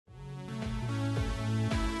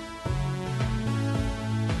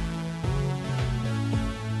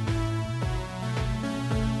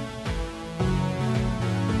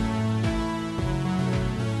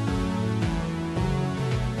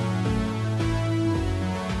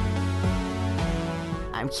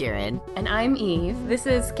I'm Kieran. And I'm Eve. This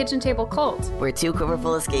is Kitchen Table Cult. We're two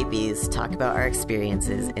quiverful escapees talk about our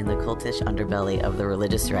experiences in the cultish underbelly of the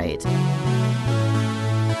religious right.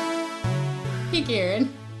 Hey,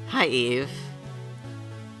 Kieran. Hi, Eve.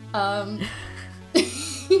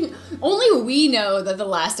 Only we know that the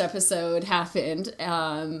last episode happened.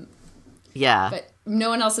 Yeah. But no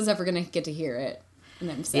one else is ever going to get to hear it.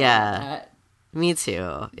 And I'm sad about that. Me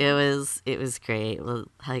too. It was great. We'll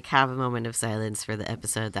have a moment of silence for the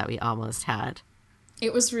episode that we almost had.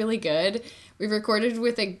 It was really good. We recorded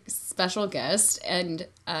with a special guest, and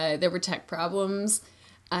there were tech problems,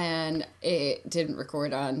 and it didn't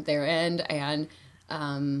record on their end, and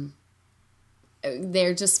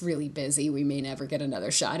they're just really busy. We may never get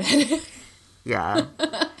another shot at it. Yeah.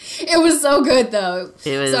 It was so good, though.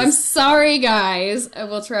 It was... So I'm sorry, guys.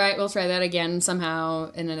 We'll try that again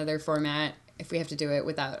somehow in another format. If we have to do it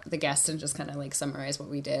without the guest and just kind of summarize what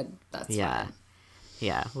we did, that's fine.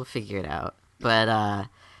 Yeah, we'll figure it out. But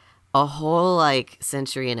a whole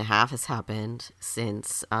century and a half has happened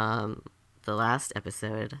since the last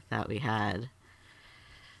episode that we had.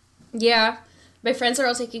 Yeah. My friends are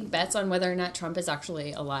all taking bets on whether or not Trump is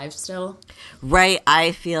actually alive still. Right.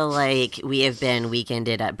 I feel like we have been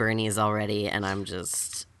weekended at Bernie's already, and I'm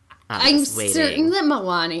just waiting. Certain that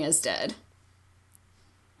Melania is dead.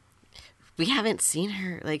 We haven't seen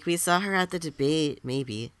her. We saw her at the debate,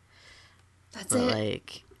 maybe. That's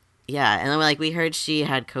it. Yeah, and then we heard she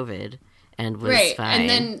had COVID and was fine.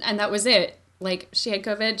 And that was it. She had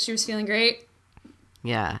COVID, she was feeling great.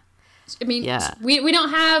 Yeah. I mean, we don't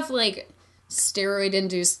have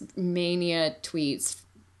steroid-induced mania tweets.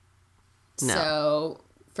 No. So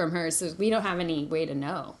from her, so we don't have any way to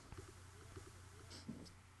know.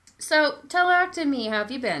 So talk to me. How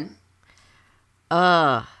have you been?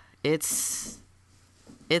 It's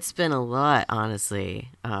been a lot, honestly.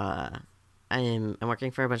 I'm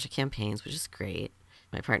working for a bunch of campaigns, which is great.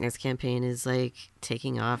 My partner's campaign is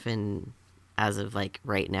taking off, and as of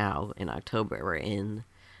right now in October, we're in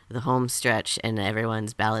the home stretch, and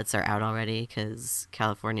everyone's ballots are out already because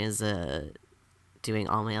California's doing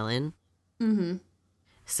all mail-in. Mm-hmm.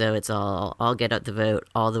 So it's all get out the vote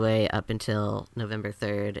all the way up until November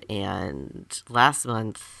 3rd. And last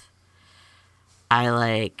month,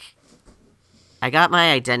 I got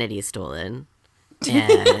my identity stolen,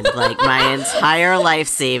 and my entire life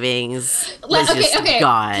savings was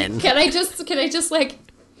gone. Can I just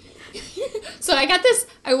So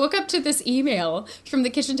I woke up to this email from the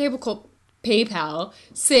Kitchen Table Cult PayPal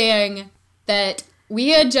saying that we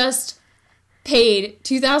had just paid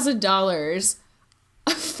 $2,000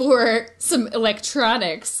 for some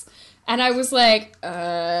electronics, and I was like,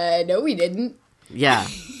 no, we didn't. Yeah.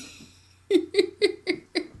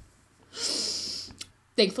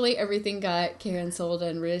 Thankfully, everything got canceled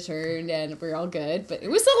and returned, and we're all good. But it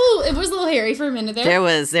was a little hairy for a minute there. There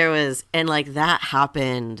was, and that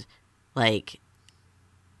happened,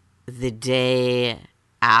 the day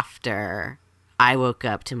after I woke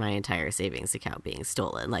up to my entire savings account being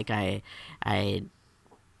stolen. I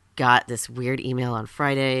got this weird email on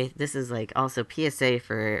Friday. This is also PSA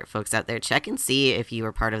for folks out there. Check and see if you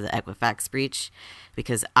were part of the Equifax breach,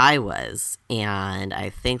 because I was, and I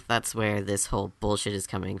think that's where this whole bullshit is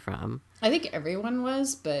coming from. I think everyone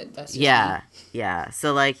was, but that's just yeah.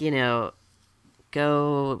 So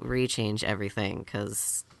go rechange everything,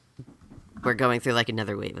 because we're going through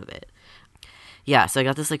another wave of it. Yeah, so I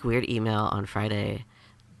got this weird email on Friday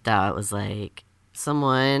that was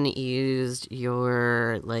someone used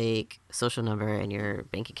your social number and your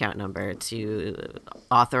bank account number to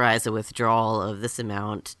authorize a withdrawal of this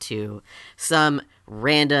amount to some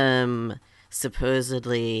random,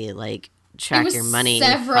 supposedly track your money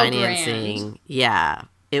financing. Grand. Yeah,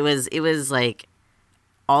 it was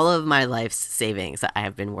all of my life's savings that I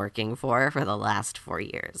have been working for the last 4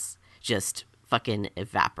 years just fucking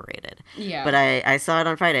evaporated. Yeah. But I saw it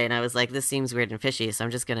on Friday, and I was like, this seems weird and fishy, so I'm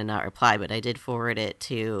just gonna not reply. But I did forward it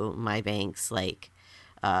to my bank's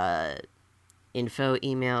info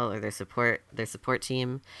email, or their support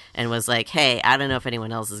team, and was like, hey, I don't know if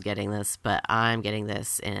anyone else is getting this, but I'm getting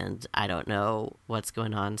this, and I don't know what's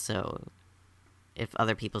going on, so if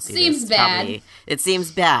other people see seems this, bad. It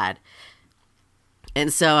seems bad.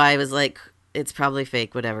 And so I was like, it's probably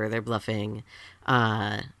fake, whatever, they're bluffing.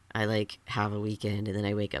 I have a weekend, and then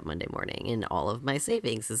I wake up Monday morning and all of my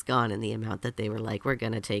savings is gone in the amount that they were we're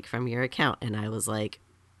going to take from your account. And I was like,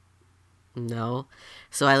 no.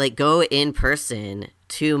 So I go in person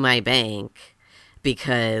to my bank,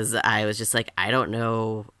 because I was just I don't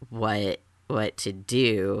know what to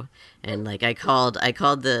do. And I called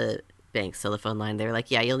the bank's telephone line. They were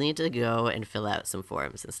like, yeah, you'll need to go and fill out some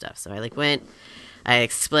forms and stuff. So I like went. I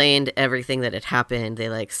explained everything that had happened. They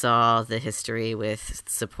like saw the history with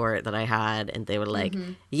support that I had, and they were like,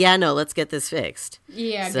 yeah, no, let's get this fixed.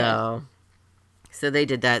 Yeah. So they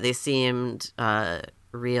did that. They seemed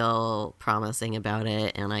real promising about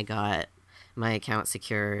it, and I got my account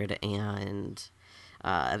secured, and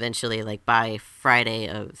eventually, like, by Friday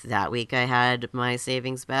of that week, I had my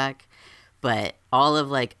savings back. But all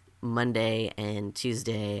of, like, Monday and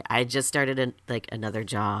Tuesday, I just started, another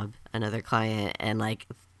job, another client, and, like,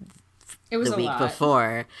 It was the a week lot.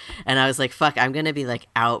 before, and I was like, fuck, I'm gonna be like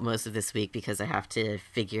out most of this week because I have to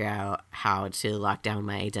figure out how to lock down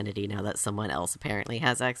my identity now that someone else apparently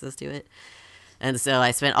has access to it. And so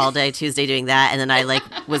I spent all day Tuesday doing that, and then I like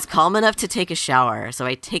was calm enough to take a shower. So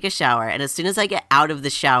I take a shower, and as soon as I get out of the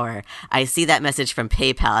shower, I see that message from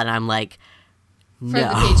PayPal, and I'm like, no. From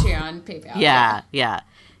the Patreon PayPal.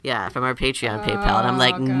 Yeah, from our Patreon PayPal, and I'm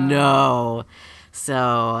like, God. no.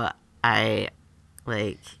 So I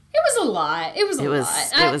like. It was a lot. It was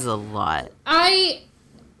a lot. I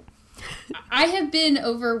have been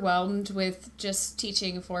overwhelmed with just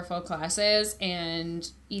teaching 4 full classes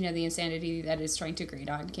and, you know, the insanity that is trying to grade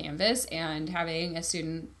on Canvas and having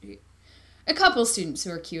a couple students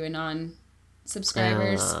who are QAnon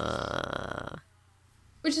subscribers,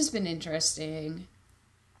 which has been interesting.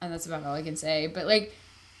 And that's about all I can say. But, like,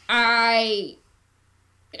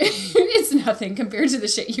 it's nothing compared to the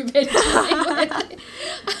shit you've been dealing with.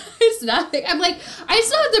 It's nothing. I'm like, I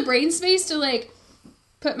still have the brain space to, like,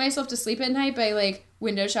 put myself to sleep at night by, like,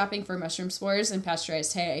 window shopping for mushroom spores and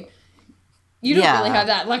pasteurized hay. You don't really have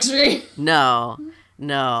that luxury. No.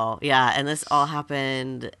 Yeah, and this all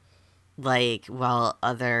happened, like, while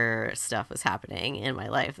other stuff was happening in my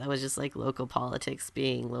life. That was just, like, local politics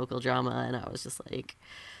being local drama, and I was just like,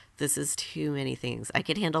 this is too many things. I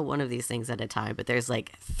could handle one of these things at a time, but there's,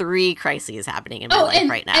 like, 3 crises happening in my life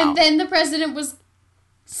right now. And then the president was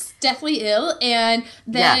deathly ill, and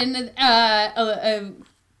then a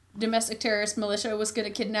domestic terrorist militia was going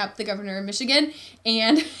to kidnap the governor of Michigan,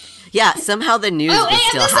 and yeah, somehow the news was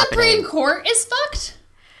still happening. The Supreme Court is fucked.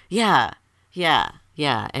 Yeah,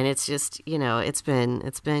 and it's just, you know, it's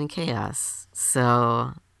been chaos.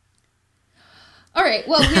 So, all right,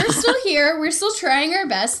 well, we're still here. We're still trying our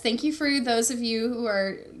best. Thank you for those of you who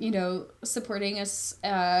are, you know, supporting us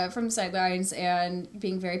from the sidelines and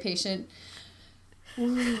being very patient.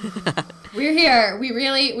 We're here.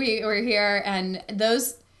 We're here. And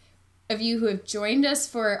those of you who have joined us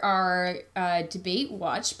for our debate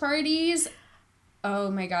watch parties, oh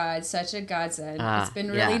my God, such a godsend. It's been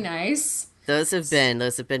really nice. Those have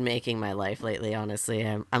been making my life lately, honestly.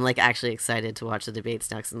 I'm like actually excited to watch the debates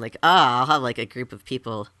now because I'm like, I'll have like a group of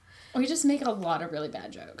people. We just make a lot of really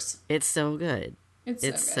bad jokes. It's so good.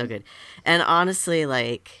 It's so good. And honestly,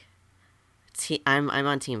 like, I'm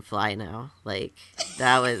on Team Fly now. Like,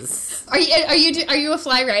 that was. Are you a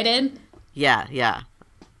Fly write-in? Yeah.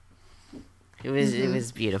 It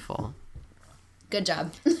was beautiful. Good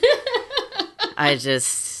job.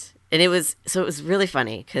 And it was really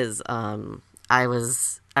funny because I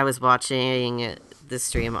was watching the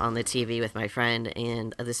stream on the TV with my friend,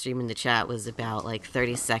 and the stream in the chat was about like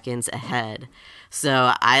 30 seconds ahead.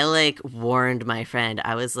 So I like warned my friend.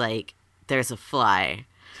 I was like, "There's a fly."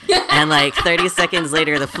 And like 30 seconds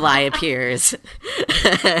later, the fly appears.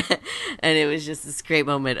 And it was just this great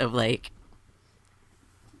moment of like,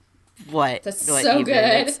 what? That's what so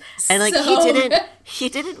good. And like so he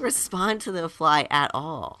didn't respond to the fly at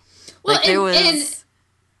all. Well, like there was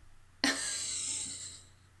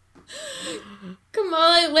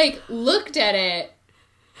Kamala like looked at it,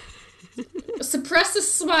 suppressed a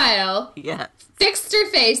smile, fixed her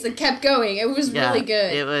face, and kept going. It was really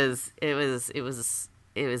good.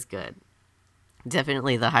 It was good.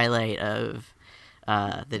 Definitely the highlight of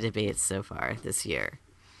the debates so far this year.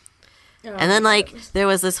 Oh, and then, like, there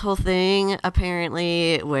was this whole thing,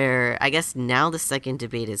 apparently, where I guess now the second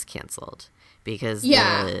debate is canceled. Because,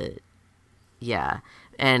 and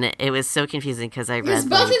it was so confusing because I read, because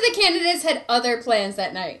both of the candidates had other plans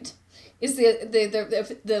that night, is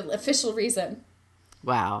the official reason.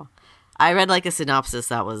 Wow. I read, like, a synopsis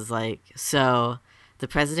that was, like, so the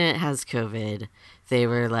president has COVID. They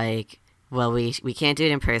were like, well, we can't do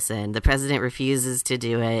it in person. The president refuses to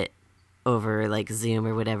do it over like Zoom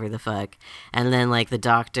or whatever the fuck, and then like the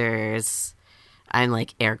doctors, I'm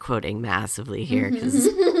like air quoting massively here because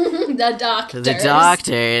the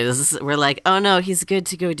doctors were like, oh no, he's good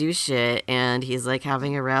to go do shit, and he's like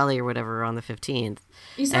having a rally or whatever on the 15th.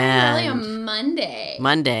 He's having a rally on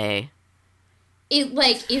Monday. It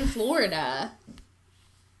like in Florida.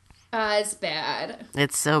 It's bad.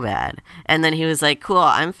 It's so bad. And then he was like, cool,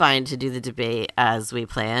 I'm fine to do the debate as we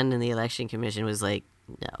planned. And the election commission was like,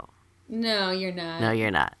 no. No, you're not. No,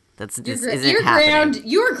 you're not. This isn't you're happening.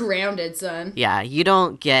 You're grounded, son. Yeah, you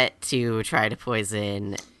don't get to try to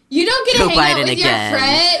poison You don't get Joe to hang Biden out with again. your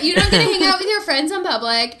friend. You don't get to hang out with your friends in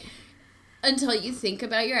public until you think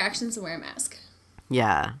about your actions and wear a mask.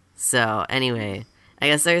 Yeah. So, anyway, I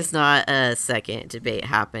guess there's not a second debate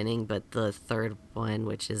happening, but the third one,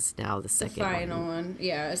 which is now the second Final one.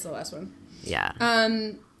 Yeah, it's the last one. Yeah.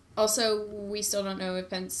 Also, we still don't know if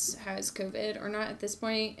Pence has COVID or not at this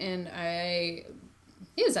point, and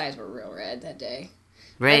his eyes were real red that day.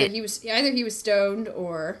 Right. Either he was stoned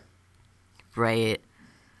or... Right.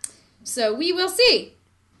 So we will see.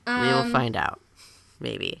 We will find out.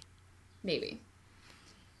 Maybe.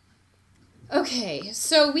 Okay,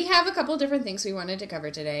 so we have a couple different things we wanted to cover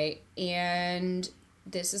today, and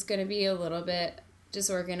this is going to be a little bit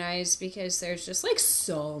disorganized because there's just like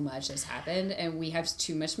so much has happened, and we have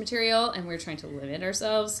too much material, and we're trying to limit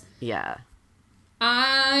ourselves. Yeah.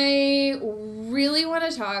 I really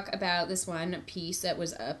want to talk about this one piece that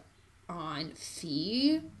was up on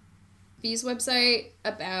Fee's website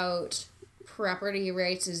about property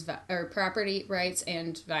rights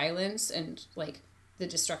and violence, and like the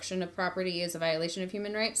destruction of property is a violation of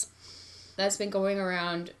human rights. That's been going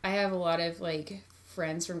around. I have a lot of like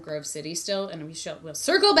friends from Grove City still, and we'll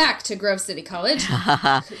circle back to Grove City College.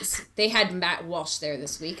 They had Matt Walsh there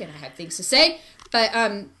this week, and I had things to say. But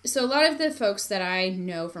so a lot of the folks that I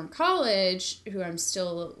know from college, who I'm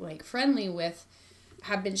still like friendly with,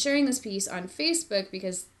 have been sharing this piece on Facebook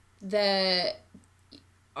because the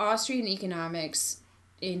Austrian economics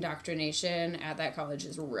indoctrination at that college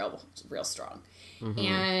is real strong. Mm-hmm.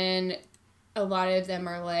 And a lot of them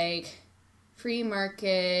are like free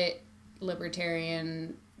market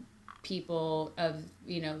libertarian people of,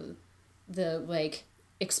 the like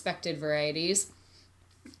expected varieties.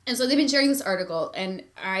 And so they've been sharing this article, and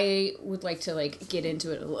I would like to like get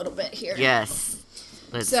into it a little bit here. Yes.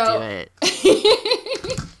 Let's do it.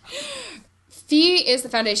 FEE is the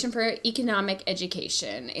Foundation for Economic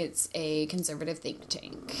Education. It's a conservative think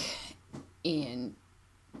tank in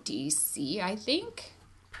DC, I think.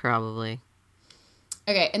 Probably.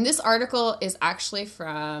 Okay, and this article is actually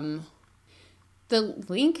from... The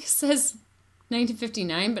link says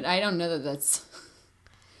 1959, but I don't know that that's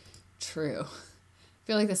true. I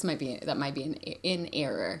feel like that might be in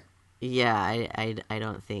error. Yeah, I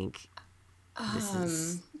don't think this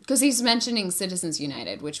is... Because he's mentioning Citizens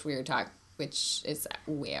United, which is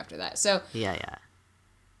way after that. So yeah.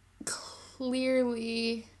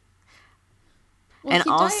 Clearly... Well, and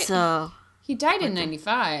also... He died in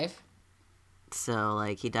 95. So,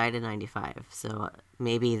 like, he died in 95. So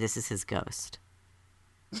maybe this is his ghost.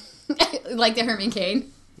 Like the Herman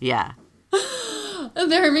Cain? Yeah.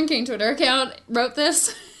 The Herman Cain Twitter account wrote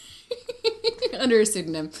this under a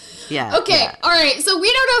pseudonym. Yeah. Okay, yeah. All right. So we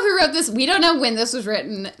don't know who wrote this. We don't know when this was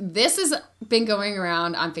written. This has been going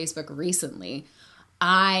around on Facebook recently.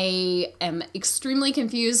 I am extremely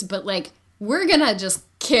confused, but, like, we're going to just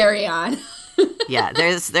carry on. Yeah,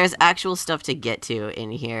 there's actual stuff to get to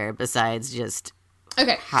in here besides just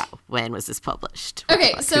when was this published?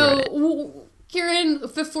 Okay, so Kieran,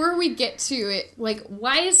 before we get to it, like,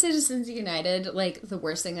 why is Citizens United like the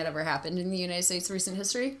worst thing that ever happened in the United States' recent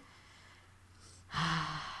history?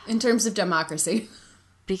 In terms of democracy.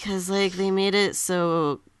 Because, like, they made it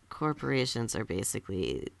so corporations are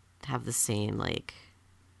basically have the same, like,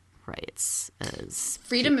 rights as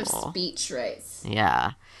freedom people. Of speech rights.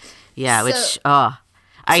 Yeah. Yeah,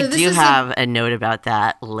 I do have a note about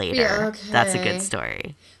that later. Yeah, okay. That's a good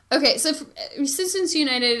story. Okay, so Citizens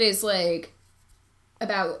United is, like,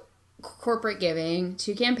 about corporate giving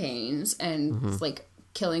to campaigns and, like,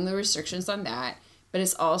 killing the restrictions on that. But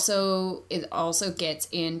it also gets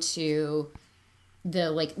into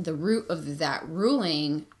the root of that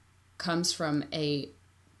ruling comes from a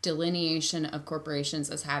delineation of corporations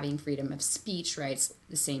as having freedom of speech rights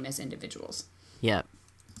the same as individuals. Yep.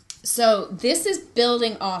 So this is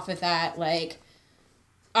building off of that, like,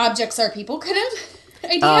 objects are people kind of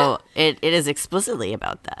idea. Oh, it is explicitly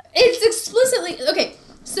about that. It's explicitly... Okay,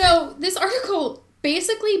 so this article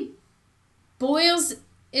basically boils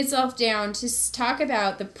itself down to talk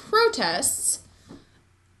about the protests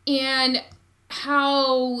and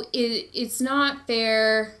how it's not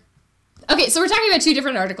fair... Okay, so we're talking about two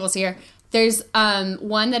different articles here. There's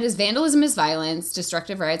one that is vandalism is violence.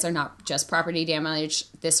 Destructive rights are not just property damage.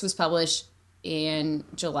 This was published in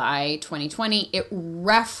July 2020. It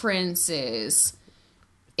references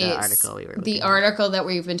the article we were looking the article that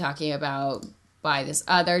we've been talking about by this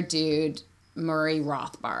other dude Murray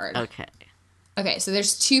Rothbard. Okay. Okay, so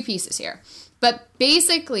there's two pieces here. But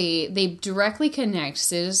basically, they directly connect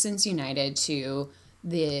Citizens United to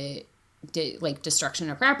the destruction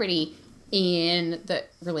of property in the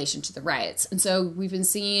relation to the riots. And so we've been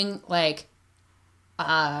seeing like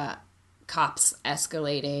cops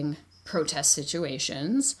escalating protest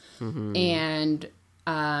situations, and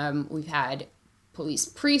we've had police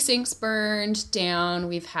precincts burned down,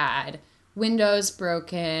 we've had windows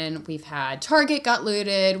broken, we've had Target got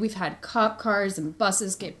looted, we've had cop cars and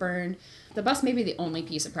buses get burned. The bus may be the only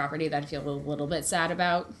piece of property that I feel a little bit sad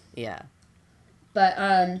about. Yeah.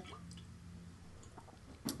 But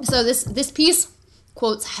so this piece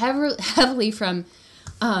quotes heavily from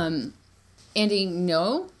Andy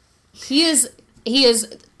Ngo. He is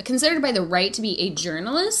considered by the right to be a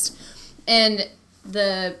journalist, and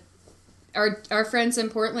our friends in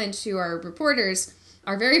Portland who are reporters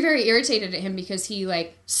are very, very irritated at him because he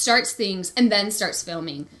like starts things and then starts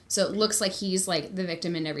filming, so it looks like he's like the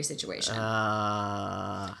victim in every situation.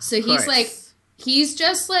 So he's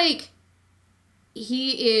just like,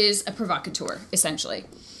 he is a provocateur essentially,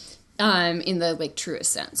 in the like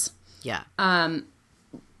truest sense. Yeah.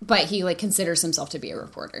 But he like considers himself to be a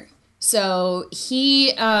reporter. So he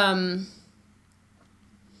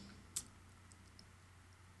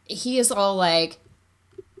is all like,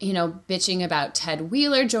 you know, bitching about Ted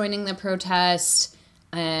Wheeler joining the protest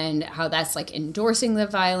and how that's like endorsing the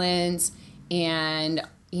violence. And,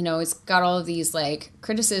 you know, it's got all of these like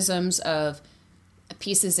criticisms of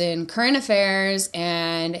pieces in Current Affairs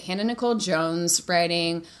and Hannah Nicole Jones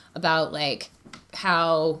writing about like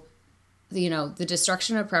how, you know, the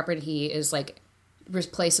destruction of property is like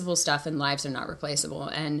replaceable stuff and lives are not replaceable.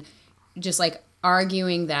 And just like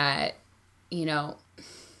arguing that, you know,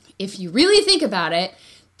 if you really think about it,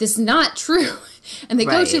 this is not true. And they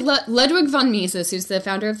go to Ludwig von Mises, who's the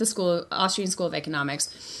founder of the Austrian School of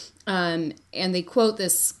Economics, and they quote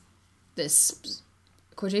this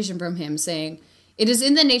quotation from him saying, "It is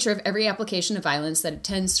in the nature of every application of violence that it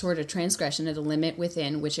tends toward a transgression of the limit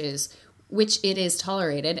within which it is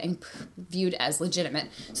tolerated and viewed as legitimate."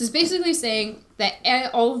 So it's basically saying that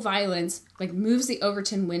all violence like moves the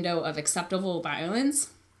Overton window of acceptable violence.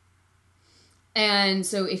 And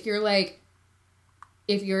so if you're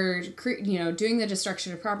you know, doing the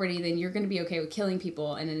destruction of property, then you're going to be okay with killing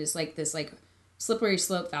people. And it is like this like slippery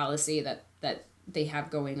slope fallacy that they have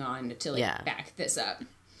going on to like back this up.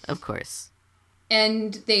 Of course.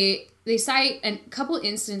 And they cite a couple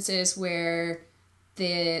instances where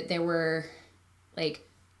there were like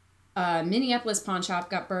a Minneapolis pawn shop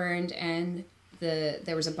got burned and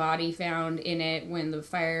there was a body found in it when the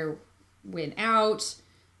fire went out.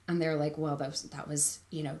 And they're like, well, that was,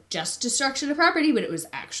 you know, just destruction of property, but it was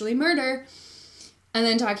actually murder. And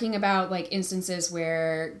then talking about like instances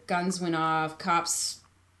where guns went off, cops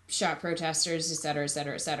shot protesters, et cetera, et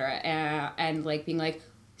cetera, et cetera. And like being like,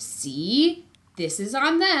 see, this is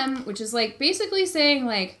on them, which is like basically saying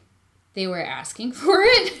like they were asking for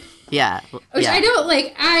it. Yeah. Which I don't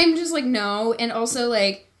like. I'm just like, no. And also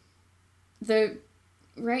like the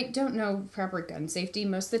right don't know proper gun safety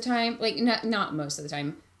most of the time. Like not most of the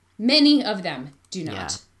time. Many of them do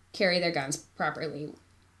not carry their guns properly.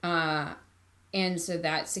 And so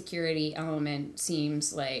that security element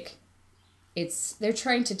seems like they're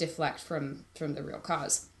trying to deflect from the real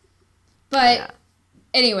cause. But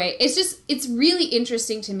anyway, it's really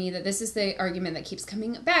interesting to me that this is the argument that keeps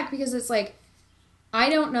coming back, because it's like,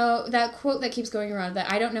 I don't know, that quote that keeps going around,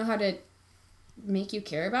 that I don't know how to make you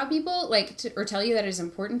care about people, like, or tell you that it is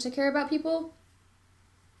important to care about people.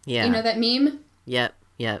 Yeah. You know that meme? Yep.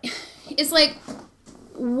 It's like,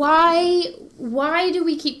 why do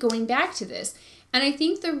we keep going back to this? And I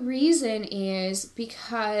think the reason is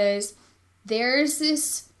because there's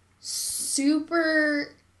this super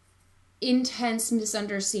intense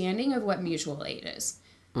misunderstanding of what mutual aid is.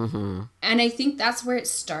 Mm-hmm. And I think that's where it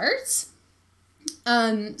starts.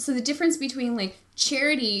 So the difference between like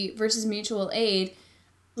charity versus mutual aid,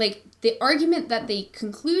 like the argument that they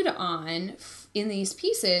conclude on in these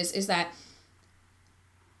pieces is that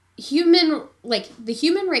the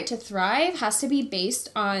human right to thrive has to be based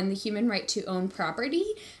on the human right to own property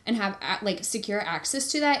and have like secure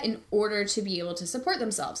access to that in order to be able to support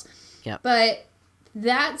themselves. Yeah. But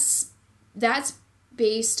that's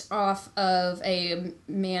based off of a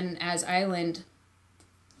Man as Island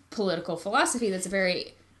political philosophy that's a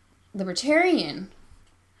very libertarian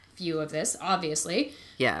view of this, obviously.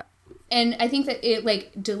 Yeah. And I think that it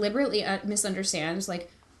like deliberately misunderstands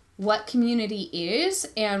like what community is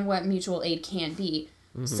and what mutual aid can be.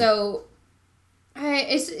 Mm-hmm. So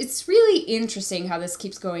It's really interesting how this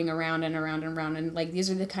keeps going around and around and around, and like these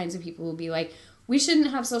are the kinds of people who will be like, we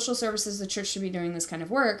shouldn't have social services. The church should be doing this kind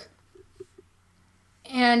of work,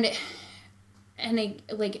 and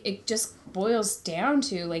it just boils down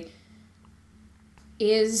to like,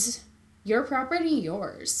 is your property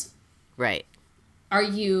yours? Right. Are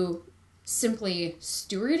you simply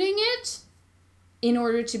stewarding it in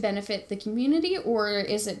order to benefit the community, or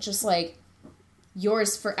is it just like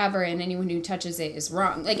yours forever and anyone who touches it is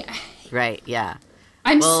wrong? Like, Right, yeah.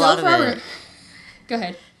 I'm Well, so far. Go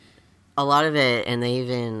ahead. a lot of it, and they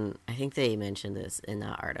even, I think they mentioned this in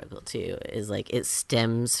that article too, is like it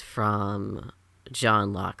stems from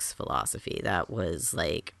John Locke's philosophy that was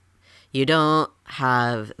like, you don't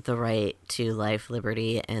have the right to life,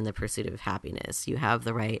 liberty, and the pursuit of happiness. You have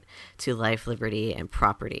the right to life, liberty, and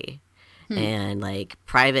property. And like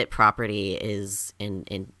private property is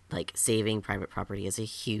in like saving private property is a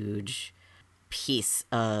huge piece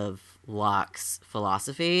of Locke's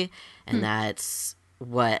philosophy, and that's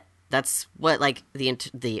what like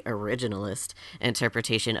the originalist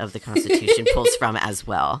interpretation of the Constitution pulls from as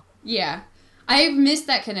well. Yeah. I missed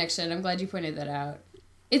that connection. I'm glad you pointed that out.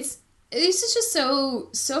 This is just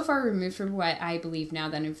so far removed from what I believe now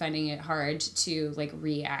that I'm finding it hard to like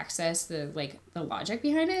re-access the logic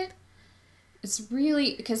behind it. It's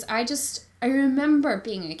really because I remember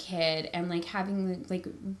being a kid and like having like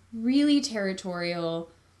really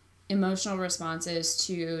territorial emotional responses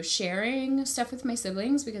to sharing stuff with my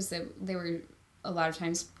siblings because they were a lot of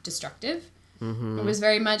times destructive. Mm-hmm. It was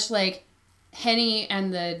very much like Henny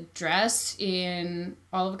and the dress in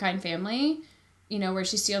All of a Kind Family, you know, where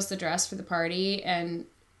she steals the dress for the party and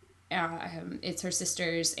it's her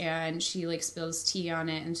sister's and she like spills tea on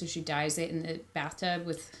it and so she dyes it in the bathtub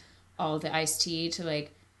with all the iced tea to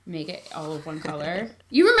like make it all of one color.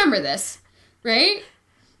 You remember this, right?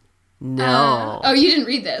 No. Oh, you didn't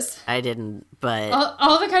read this. I didn't, but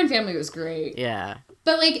All of a Kind Family was great. yeah.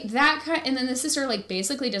 But like that kind, and then the sister like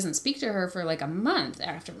basically doesn't speak to her for like a month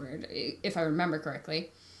afterward, if I remember correctly.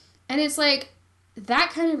 And it's like that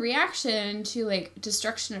kind of reaction to like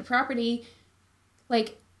destruction of property,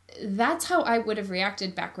 like that's how I would have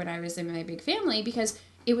reacted back when I was in my big family because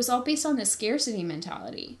it was all based on the scarcity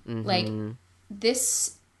mentality. Mm-hmm. Like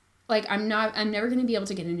this, like I'm never going to be able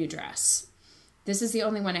to get a new dress. This is the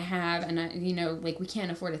only one I have, and you know, like we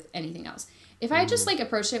can't afford anything else. If I just like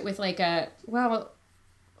approached it with like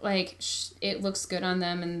it looks good on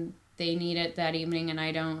them and they need it that evening and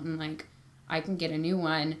I don't, and like I can get a new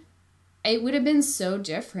one, it would have been so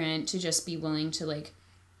different to just be willing to like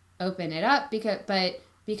open it up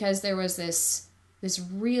because there was this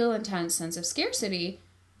real intense sense of scarcity.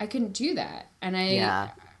 I couldn't do that, and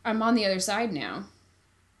I'm on the other side now.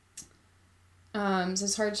 So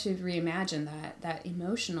it's hard to reimagine that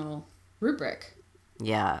emotional rubric.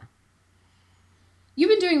 Yeah. You've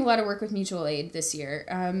been doing a lot of work with mutual aid this year.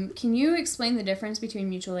 Can you explain the difference between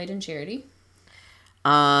mutual aid and charity?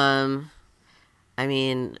 I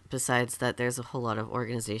mean, besides that, there's a whole lot of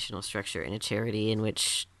organizational structure in a charity in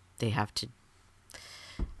which they have to.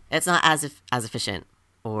 It's not as efficient,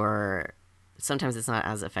 or sometimes it's not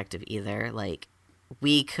as effective either. Like,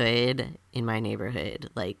 we could in my neighborhood,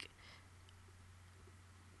 like,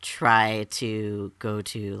 try to go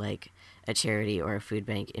to like a charity or a food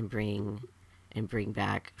bank and bring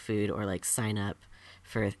back food or like sign up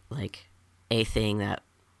for like a thing that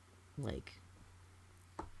like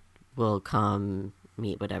will come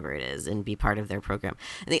meet whatever it is and be part of their program.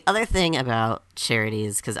 And the other thing about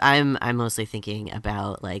charities, because I'm mostly thinking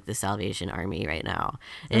about like the Salvation Army right now,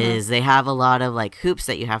 is they have a lot of like hoops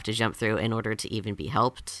that you have to jump through in order to even be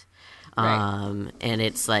helped. Right. And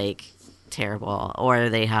it's like terrible, or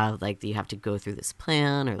they have like you have to go through this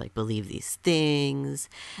plan or like believe these things,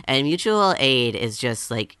 and mutual aid is just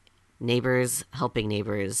like neighbors helping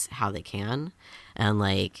neighbors how they can and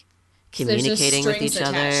like communicating with each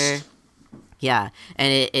other. Yeah,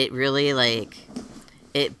 and it really like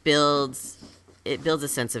it builds a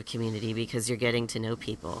sense of community because you're getting to know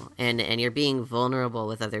people and you're being vulnerable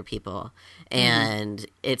with other people, and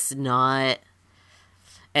it's not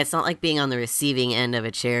like being on the receiving end of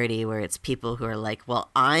a charity where it's people who are like, well,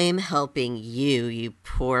 I'm helping you, you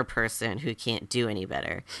poor person who can't do any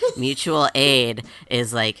better. Mutual aid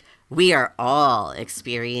is like, we are all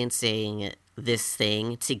experiencing this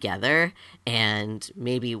thing together, and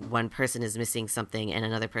maybe one person is missing something and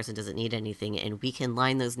another person doesn't need anything, and we can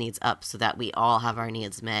line those needs up so that we all have our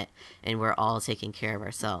needs met and we're all taking care of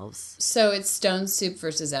ourselves. So it's Stone Soup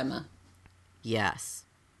versus Emma. Yes.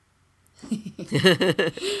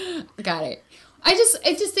 Got it. I just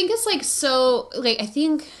think it's like so like I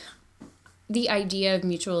think the idea of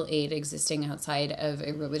mutual aid existing outside of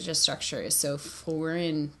a religious structure is so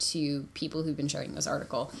foreign to people who've been sharing this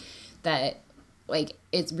article that like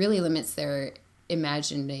it really limits their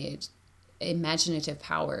imaginative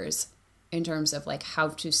powers in terms of like how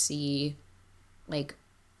to see like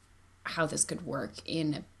how this could work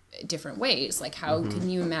in different ways. Like how can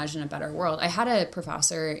you imagine a better world? I had a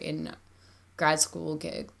professor in grad school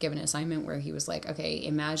give an assignment where he was like, okay,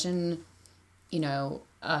 imagine, you know,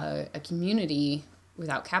 a community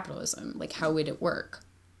without capitalism. Like how would it work?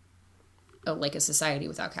 Oh, like a society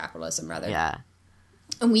without capitalism rather. Yeah.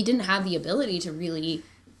 And we didn't have the ability to really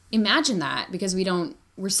imagine that because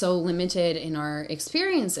we're so limited in our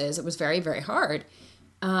experiences. It was very, very hard.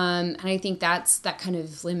 And I think that kind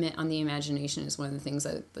of limit on the imagination is one of the things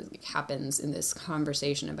that happens in this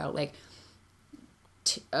conversation about like,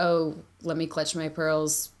 let me clutch my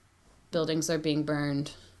pearls. Buildings are being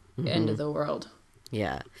burned. End of the world.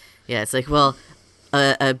 Yeah. Yeah. It's like, well,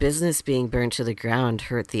 a business being burned to the ground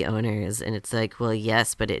hurt the owners. And it's like, well,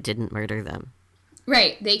 yes, but it didn't murder them.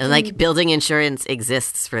 Right. And like building insurance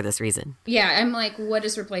exists for this reason. Yeah. I'm like, what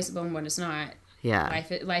is replaceable and what is not? Yeah.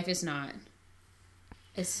 Life is not.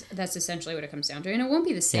 That's essentially what it comes down to. And it won't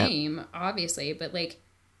be the same, obviously, but like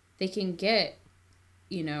they can get,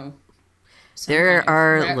 you know, there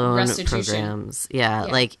are loan programs. Yeah.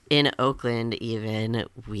 Like in Oakland, even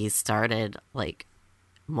we started like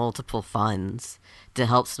multiple funds to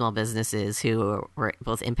help small businesses who were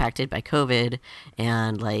both impacted by COVID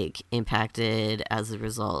and like impacted as a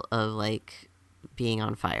result of like being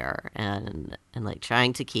on fire and like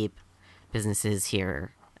trying to keep businesses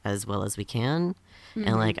here as well as we can.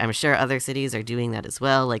 And like I'm sure other cities are doing that as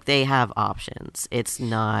well. Like they have options. It's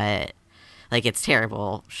not like it's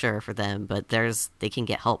terrible, sure, for them, but they can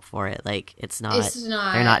get help for it. Like it's not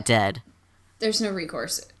they're not dead. There's no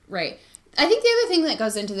recourse, right? I think the other thing that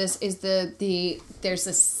goes into this is there's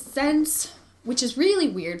a sense, which is really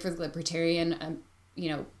weird for the libertarian,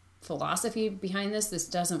 philosophy behind this. This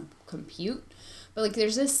doesn't compute, but like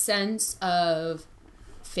there's this sense of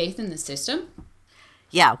faith in the system.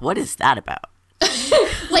 Yeah, what is that about?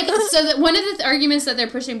 Like, so that one of the arguments that they're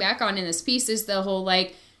pushing back on in this piece is the whole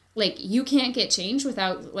like you can't get change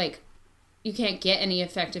without you can't get any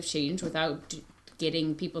effective change without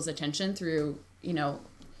getting people's attention through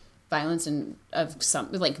violence and of some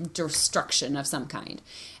like destruction of some kind.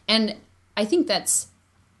 And I think that's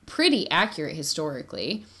pretty accurate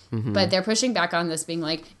historically, but they're pushing back on this being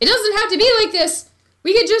like, it doesn't have to be like this.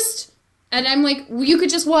 We could just, and I'm like, you could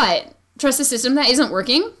just what? Trust a system that isn't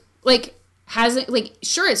working? Like, hasn't, like,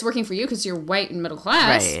 sure, it's working for you because you're white and middle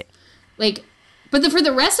class. Right. Like, but for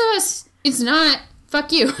the rest of us, it's not.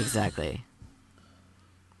 Fuck you. Exactly.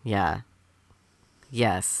 Yeah.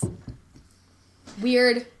 Yes.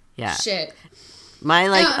 Weird. Yeah. Shit. My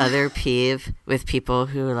other peeve with people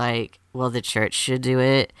who well, the church should do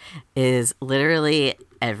it is literally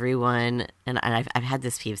everyone, and I've had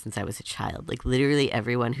this peeve since I was a child. Like literally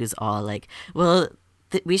everyone who's all like, well,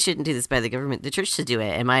 we shouldn't do this by the government. The church should do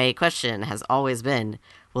it. And my question has always been,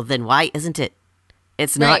 well, then why isn't it?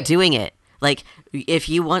 It's not doing it. Like if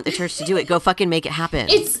you want the church to do it, go fucking make it happen.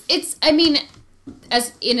 It's. I mean.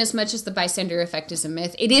 As much as the bystander effect is a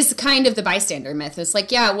myth, it is kind of the bystander myth. It's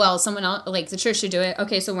like, yeah, well, someone else, like the church should do it.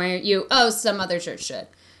 Okay, so why aren't you? Oh, some other church should.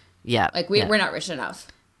 Yeah. Like we're not rich enough.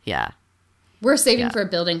 Yeah. We're saving for a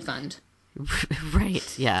building fund.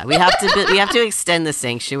 Right. Yeah. We have to extend the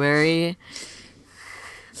sanctuary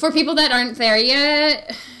for people that aren't there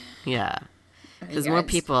yet. Yeah. Because more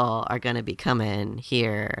people are going to be coming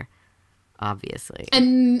here, obviously.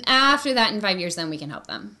 And after that, in 5 years, then we can help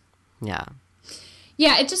them. Yeah.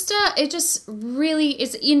 Yeah, it just really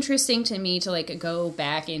is interesting to me to like go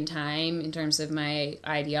back in time in terms of my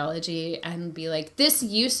ideology and be like, this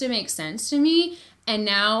used to make sense to me, and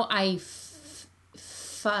now I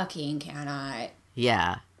fucking cannot.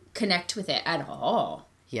 Yeah. Connect with it at all.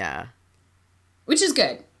 Yeah. Which is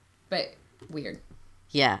good, but weird.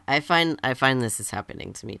 Yeah, I find this is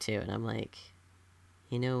happening to me too, and I'm like,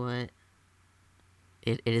 you know what?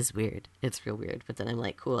 It is weird. It's real weird. But then I'm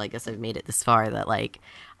like, cool, I guess I've made it this far that like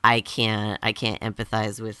I can't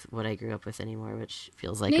empathize with what I grew up with anymore, which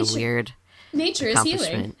feels like a weird nature is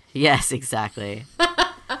healing. Yes, exactly.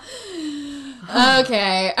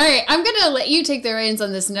 Okay. All right. I'm going to let you take the reins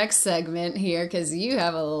on this next segment here because you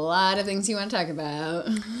have a lot of things you want to talk about.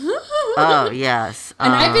 Oh, yes.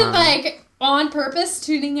 And I've been like on purpose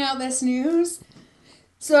tuning out this news.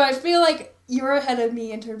 So I feel like you're ahead of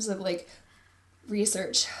me in terms of like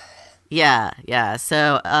research. Yeah.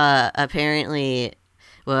 So apparently,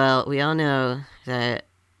 well, we all know that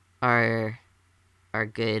our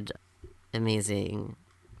good, amazing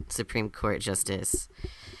Supreme Court Justice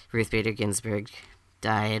Ruth Bader Ginsburg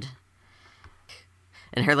died.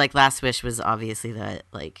 And her, like, last wish was obviously that,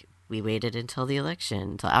 like, we waited until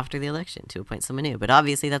after the election to appoint someone new. But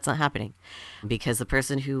obviously that's not happening because the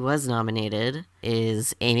person who was nominated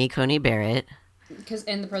is Amy Coney Barrett.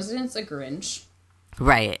 And the president's a Grinch.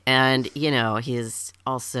 Right. And, you know, he's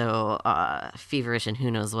also feverish and who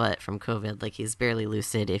knows what from COVID. Like, he's barely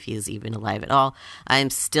lucid if he's even alive at all. I'm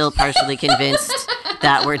still partially convinced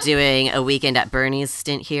that we're doing a Weekend at Bernie's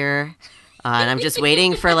stint here. And I'm just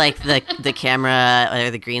waiting for, like, the camera or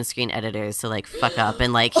the green screen editors to, like, fuck up.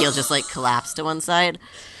 And, like, he'll just, like, collapse to one side.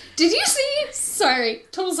 Did you see, sorry,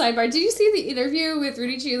 total sidebar, did you see the interview with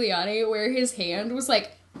Rudy Giuliani where his hand was,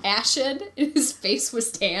 like, ashen and his face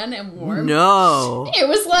was tan and warm? No. It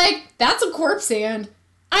was like, that's a corpse hand.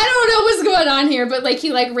 I don't know what's going on here, but, like,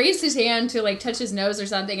 he, like, raised his hand to, like, touch his nose or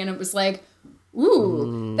something, and it was like,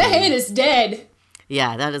 ooh, that hand is dead.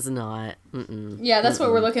 Yeah, that is not. Yeah, that's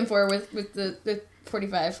what we're looking for with the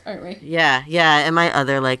 45, aren't we? Yeah, and my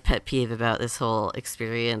other, like, pet peeve about this whole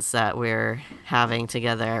experience that we're having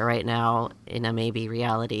together right now in a maybe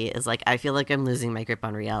reality is, like, I feel like I'm losing my grip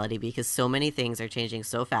on reality because so many things are changing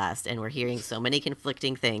so fast and we're hearing so many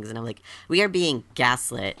conflicting things, and I'm like, we are being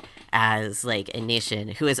gaslit as, like, a nation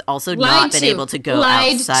who has also not been able to go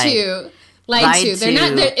outside. Lied to.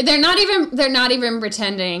 They're not even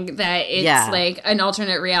pretending that it's like an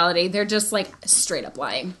alternate reality. They're just like straight up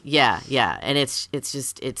lying. Yeah. And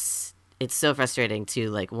it's so frustrating to,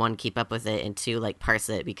 like, one, keep up with it, and two, like, parse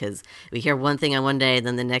it, because we hear one thing on one day and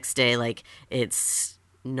then the next day, like, it's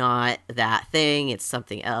not that thing, it's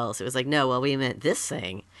something else. It was like, no, well, we meant this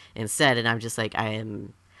thing instead. And I'm just like,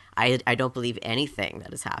 I don't believe anything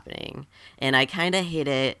that is happening. And I kind of hate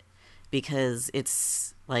it because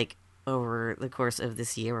it's like, over the course of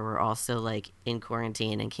this year where we're also, like, in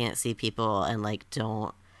quarantine and can't see people and, like,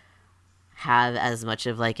 don't have as much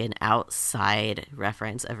of, like, an outside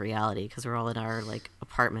reference of reality because we're all in our, like,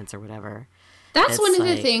 apartments or whatever. That's one of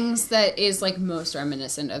the things that is, like, most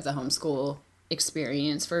reminiscent of the homeschool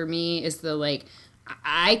experience for me is the, like,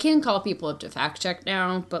 I can call people up to fact check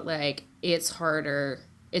now, but, like, it's harder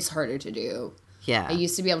to do. Yeah. I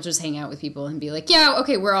used to be able to just hang out with people and be like, yeah,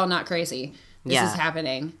 okay, we're all not crazy. This is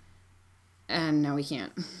happening. And now we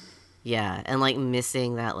can't. Yeah, and, like,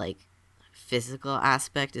 missing that, like, physical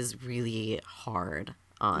aspect is really hard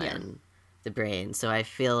on the brain. So I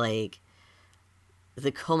feel like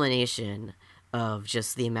the culmination of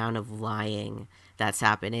just the amount of lying that's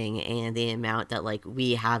happening and the amount that, like,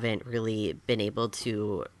 we haven't really been able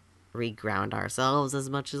to reground ourselves as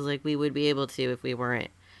much as, like, we would be able to if we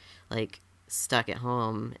weren't, like, stuck at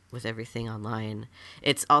home with everything online.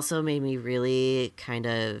 It's also made me really kind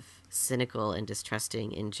of cynical and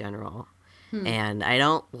distrusting in general. And I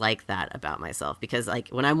don't like that about myself because, like,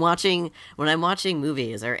 when I'm watching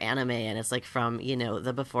movies or anime and it's, like, from, you know,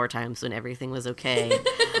 the before times when everything was okay,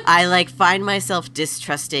 I, like, find myself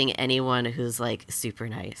distrusting anyone who's, like, super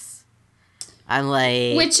nice. I'm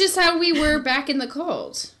like, which is how we were back in the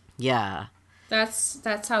cold. Yeah. That's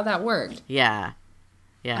how that worked. Yeah.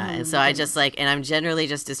 And so I just, like, and I'm generally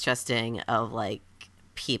just distrusting of, like,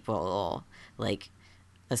 people, like,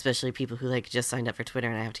 especially people who, like, just signed up for Twitter,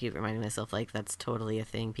 and I have to keep reminding myself, like, that's totally a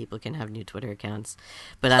thing. People can have new Twitter accounts.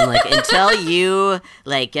 But I'm like, until you,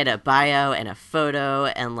 like, get a bio and a photo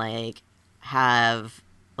and, like, have,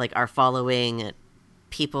 like, are following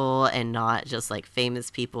people and not just, like, famous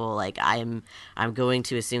people, like, I'm going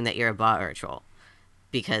to assume that you're a bot or a troll.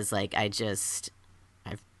 Because, like, I can't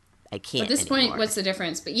At this anymore. point, what's the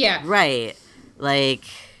difference? But yeah. Right. Like,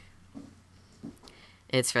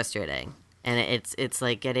 it's frustrating. And it's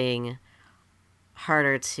like getting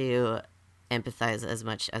harder to empathize as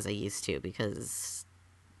much as I used to because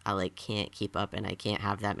I, like, can't keep up and I can't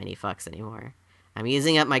have that many fucks anymore. I'm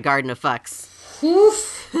using up my garden of fucks.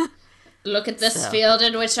 Oof. Look at this field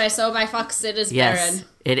in which I sow my fucks. It is barren.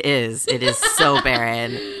 It is. It is so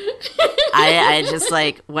barren. I just,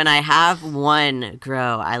 like, when I have one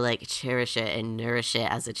grow, I, like, cherish it and nourish it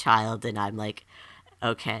as a child, and I'm like,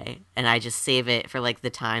 okay. And I just save it for, like, the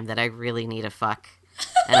time that I really need a fuck.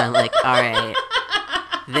 And I'm like, all right,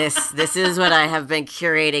 this is what I have been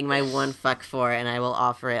curating my one fuck for, and I will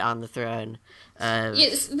offer it on the throne.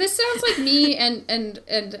 Yes, this sounds like me and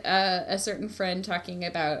a certain friend talking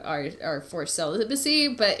about our forced celibacy,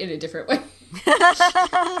 but in a different way.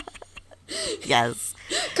 Yes.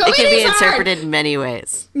 COVID it can be interpreted hard. Many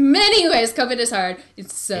ways. Many ways. COVID is hard.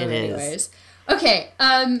 It's so it many is. ways. Okay,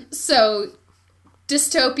 so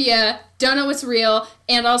dystopia, don't know what's real,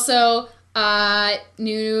 and also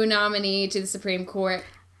new nominee to the Supreme Court.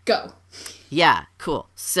 Go. Yeah, cool.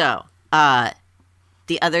 So,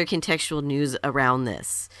 the other contextual news around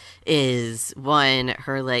this is, one,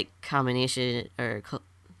 her like combination or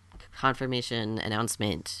confirmation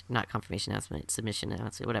announcement, not confirmation announcement, submission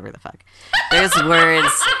announcement, whatever the fuck. There's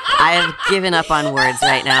words. I have given up on words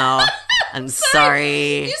right now. I'm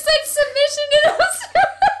sorry. You said submission announcement.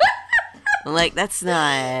 Like, that's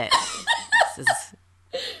not.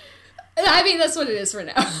 I mean, that's what it is for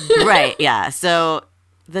now. Right, yeah. So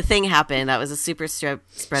the thing happened. That was a super spreader.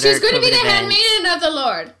 She's going to be COVID the event. handmaiden of the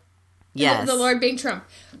Lord. Yes. The Lord being Trump.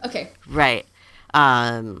 Okay. Right.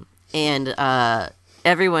 And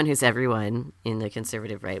everyone who's everyone in the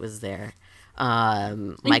conservative right was there.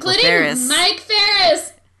 Michael Including Ferris. Mike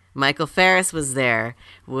Ferris. Michael Ferris was there,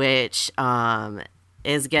 which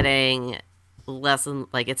is getting less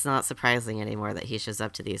like, it's not surprising anymore that he shows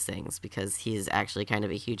up to these things, because he's actually kind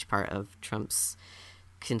of a huge part of Trump's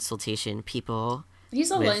consultation people.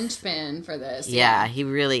 He's a linchpin for this. Yeah, he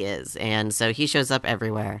really is. And so he shows up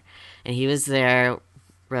everywhere. And he was there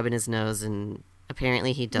rubbing his nose, and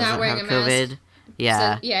apparently he doesn't have COVID. Mask.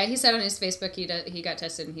 Yeah. So, yeah, he said on his Facebook he got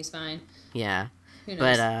tested and he's fine. Yeah. Who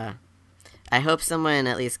knows? But I hope someone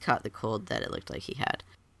at least caught the cold that it looked like he had.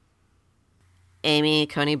 Amy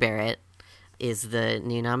Coney Barrett is the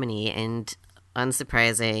new nominee, and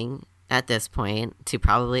unsurprising at this point to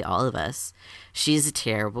probably all of us, she's a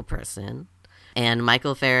terrible person. And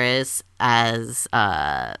Michael Ferris, as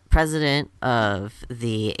president of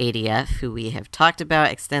the ADF, who we have talked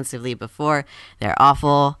about extensively before, they're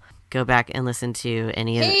awful. Go back and listen to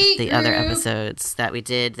any of the other episodes that we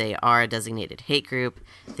did. They are a designated hate group.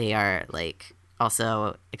 They are, like,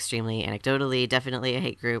 also extremely anecdotally, definitely a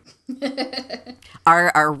hate group.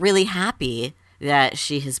 are really happy that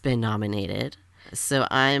she has been nominated. So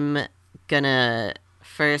I'm gonna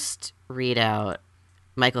first read out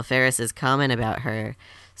Michael Ferris's comment about her.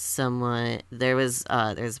 There's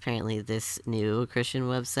apparently this new Christian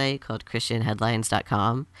website called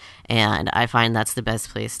christianheadlines.com, and I find that's the best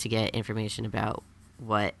place to get information about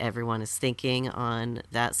what everyone is thinking on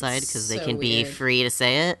that side, because they can be free to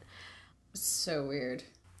say it. So weird.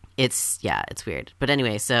 It's weird. But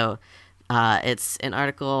anyway, so it's an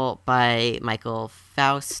article by Michael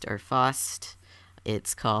Faust.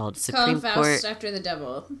 It's called Supreme Court. Faust after the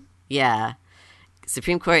devil. Yeah.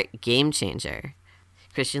 Supreme Court game changer.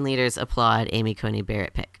 Christian leaders applaud Amy Coney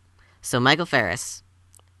Barrett pick. So Michael Ferris,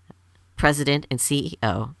 president and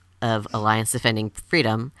CEO of Alliance Defending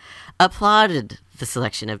Freedom, applauded the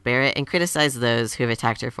selection of Barrett and criticized those who have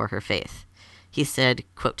attacked her for her faith. He said,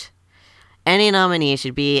 quote, "Any nominee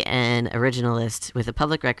should be an originalist with a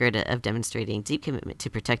public record of demonstrating deep commitment to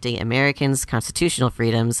protecting Americans' constitutional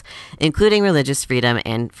freedoms, including religious freedom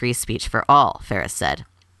and free speech for all," Ferris said.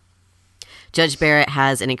 Judge Barrett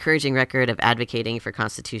has an encouraging record of advocating for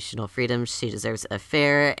constitutional freedoms. She deserves a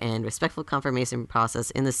fair and respectful confirmation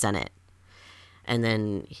process in the Senate. And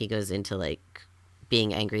then he goes into, like,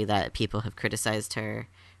 being angry that people have criticized her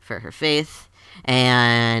for her faith.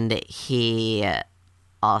 And he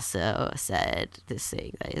also said this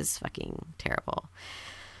thing that is fucking terrible.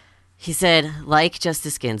 He said, like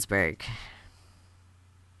Justice Ginsburg,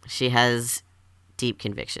 she has deep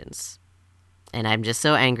convictions. And I'm just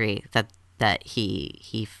so angry that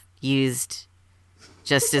he used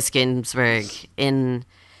Justice Ginsburg in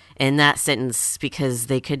that sentence, because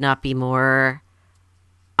they could not be more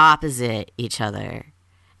opposite each other.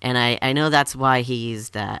 And I know that's why he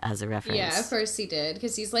used that as a reference. Yeah, of course he did,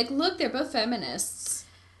 because he's like, look, they're both feminists.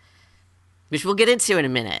 Which we'll get into in a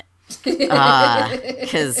minute.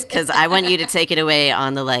 Because I want you to take it away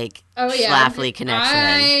on the, like, Schlafly connection.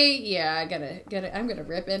 I'm gonna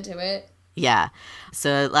rip into it. Yeah.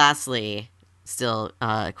 So lastly, still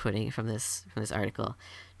quoting from this article,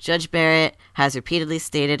 Judge Barrett has repeatedly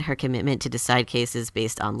stated her commitment to decide cases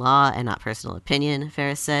based on law and not personal opinion,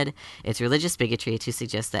 Ferris said. It's religious bigotry to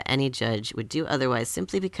suggest that any judge would do otherwise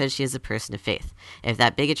simply because she is a person of faith. If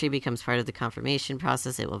that bigotry becomes part of the confirmation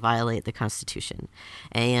process, it will violate the Constitution.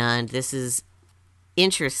 And this is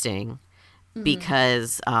interesting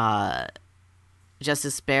because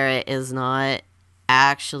Justice Barrett is not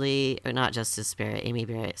actually, or not Justice Barrett, Amy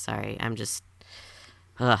Barrett, sorry,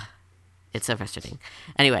 it's so frustrating.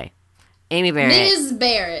 Anyway, Amy Barrett, Ms.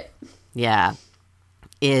 Barrett, yeah,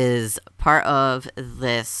 is part of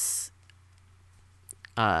this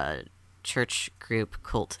church group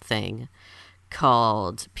cult thing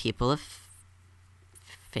called People of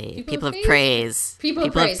Faith, People of Praise, People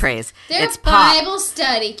of Praise. They're it's a Bible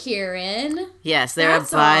study, Kieran. Yes, they're a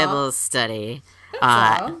Bible study.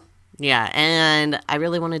 That's all. Yeah, and I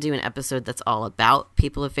really want to do an episode that's all about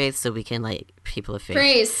people of faith, so we can, like, people of faith.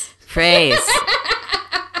 Praise.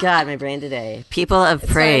 God, my brain today. People of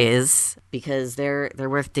It's praise, because they're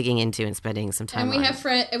worth digging into and spending some time And we on. have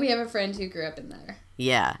a friend who grew up in there.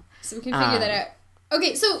 Yeah. So we can figure that out.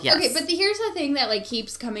 Okay, yes. but here's the thing that like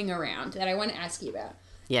keeps coming around that I want to ask you about.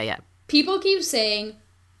 Yeah. People keep saying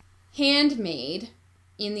handmaid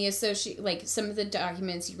in the like some of the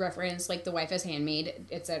documents you reference, like the wife as handmaid,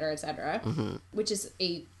 etc., which is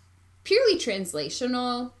a purely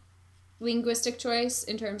translational linguistic choice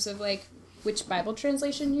in terms of like which Bible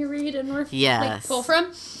translation you read and like pull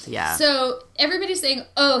from. Yeah. So everybody's saying,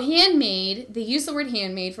 "Oh, handmaid." They use the word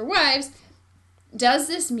handmaid for wives. Does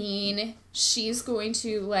this mean she's going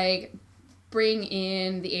to like bring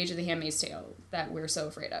in the Age of the Handmaid's Tale that we're so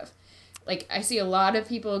afraid of? Like, I see a lot of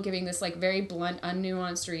people giving this, like, very blunt,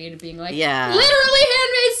 unnuanced read, being like, literally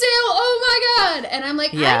Handmaid's Tale, oh my god! And I'm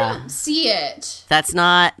like, I don't see it. That's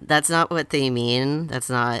not what they mean. That's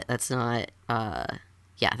not the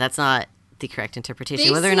correct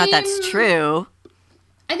interpretation. Whether or not that's true.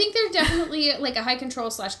 I think they're definitely, like, a high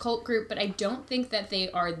control / cult group, but I don't think that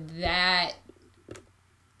they are that...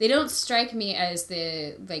 They don't strike me as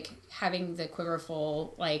having the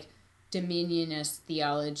quiverful, like, dominionist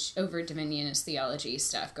theology, over dominionist theology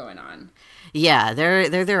stuff going on. Yeah,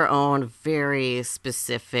 they're their own very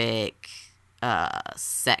specific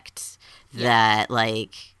sect that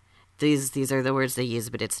like these are the words they use,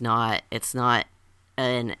 but it's not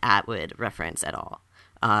an Atwood reference at all.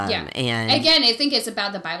 And again, I think it's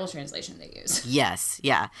about the Bible translation they use. Yes,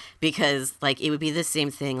 yeah, because like it would be the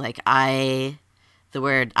same thing. Like the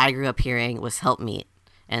word I grew up hearing was helpmeet,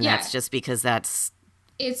 and that's just because that's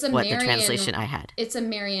the translation I had. It's a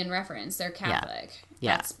Marian reference. They're Catholic.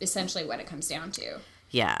 Yeah. That's essentially what it comes down to.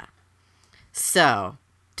 Yeah. So,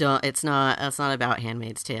 it's not about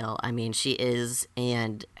Handmaid's Tale. I mean, she is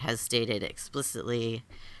and has stated explicitly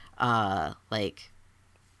like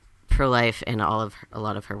pro-life, and a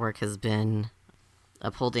lot of her work has been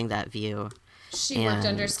upholding that view. She worked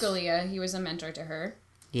under Scalia. He was a mentor to her.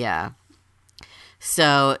 Yeah.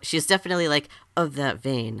 So, she's definitely like of that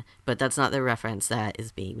vein, but that's not the reference that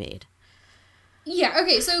is being made. Yeah,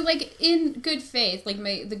 okay, so, like, in good faith, like,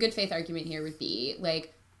 the good faith argument here would be,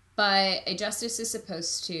 like, but a justice is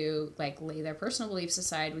supposed to, like, lay their personal beliefs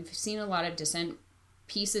aside. We've seen a lot of dissent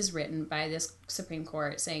pieces written by this Supreme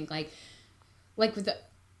Court saying, like with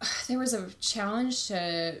there was a challenge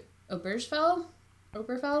to Obergefell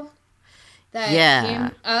that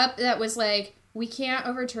came up that was, like, we can't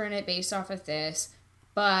overturn it based off of this,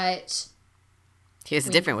 but... Here's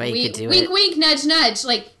a different way you could do it. Wink, wink, nudge, nudge.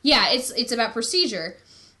 Like, yeah, it's about procedure.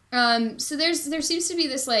 So there seems to be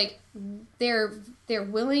this, like, they're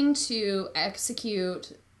willing to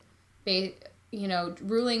execute,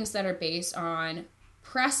 rulings that are based on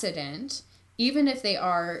precedent, even if they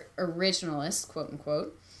are originalist, quote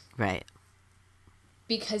unquote. Right.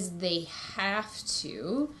 Because they have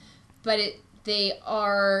to, but they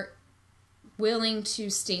are willing to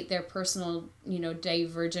state their personal,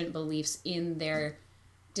 divergent beliefs in their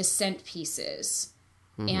dissent pieces,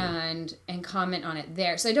 and comment on it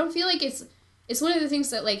there. So I don't feel like it's one of the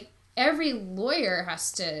things that, like, every lawyer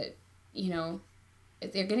has to,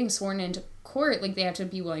 if they're getting sworn into court, like, they have to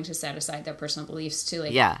be willing to set aside their personal beliefs to,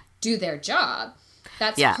 like, do their job.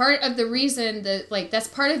 That's part of the reason that, like, that's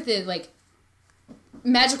part of the, like,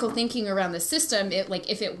 magical thinking around the system. It, like,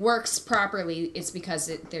 if it works properly, it's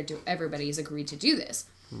because everybody's agreed to do this,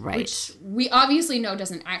 right? Which we obviously know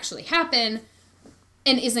doesn't actually happen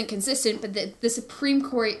and isn't consistent. But the Supreme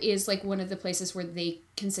Court is, like, one of the places where they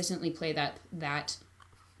consistently play that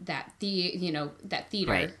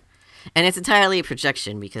theater. Right. And it's entirely a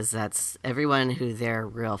projection, because that's everyone who they're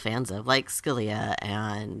real fans of, like Scalia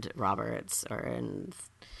and Roberts and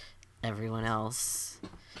everyone else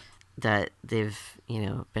that they've,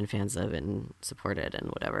 been fans of and supported and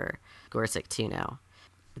whatever. Gorsuch too now.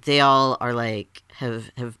 They all are like,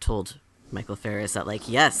 have told Michael Farris that, like,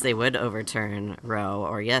 yes, they would overturn Roe,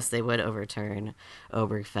 or yes, they would overturn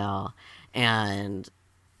Obergefell. And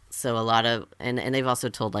so a lot of, and they've also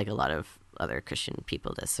told, like, a lot of other Christian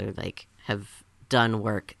people this, or, like, have done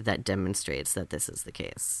work that demonstrates that this is the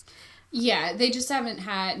case. Yeah, they just haven't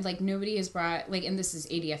had, like, nobody has brought, like, and this is,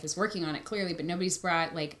 ADF is working on it clearly, but nobody's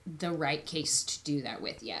brought, like, the right case to do that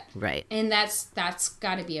with yet. Right. And that's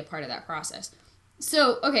got to be a part of that process.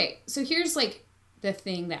 So, okay, so here's, like, the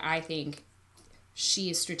thing that I think she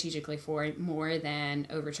is strategically for more than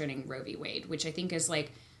overturning Roe v. Wade, which I think is,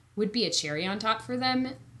 like, would be a cherry on top for them.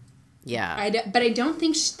 Yeah. But I don't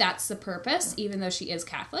think that's the purpose, even though she is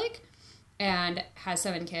Catholic and has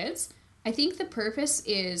 7 kids. I think the purpose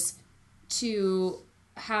is to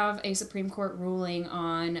have a Supreme Court ruling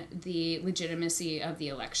on the legitimacy of the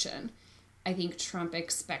election. I think Trump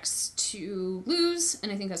expects to lose,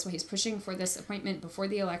 and I think that's why he's pushing for this appointment before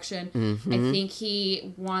the election. I think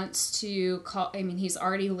he wants to call, I mean, he's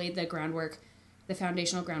already laid the groundwork, the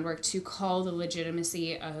foundational groundwork to call the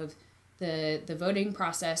legitimacy of the voting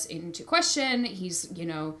process into question. He's,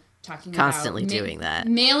 talking Constantly about doing that.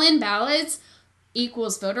 Mail-in ballots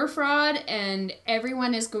equals voter fraud, and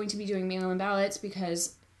everyone is going to be doing mail-in ballots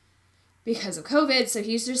because of COVID. So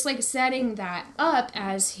he's just like setting that up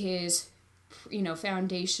as his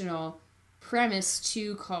foundational premise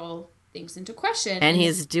to call things into question. And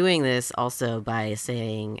he's doing this also by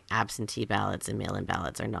saying absentee ballots and mail-in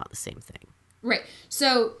ballots are not the same thing. Right.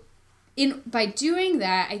 So by doing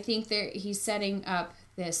that, I think that he's setting up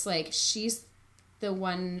this, like, she's the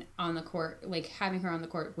one on the court, like having her on the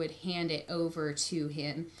court would hand it over to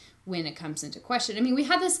him when it comes into question. I mean, we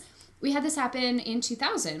had this happen in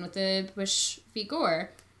 2000 with the Bush v.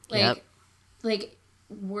 Gore. Like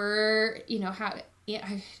we're, how,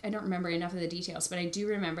 I don't remember enough of the details, but I do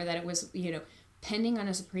remember that it was, pending on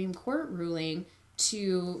a Supreme Court ruling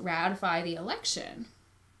to ratify the election.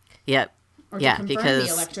 Yep. Or yeah, to confirm because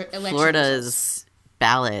the election Florida's results.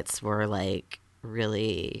 ballots were like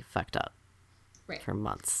really fucked up for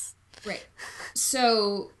months. Right.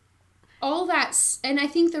 So all that's, and I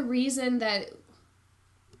think the reason that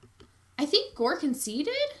I think Gore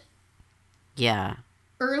conceded. Yeah.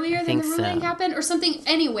 Earlier than the ruling happened or something.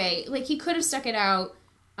 Anyway, like he could have stuck it out.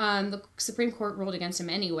 The Supreme Court ruled against him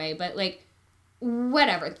anyway, but like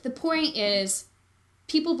whatever. The point is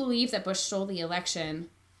people believe that Bush stole the election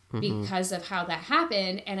because of how that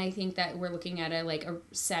happened, and I think that we're looking at a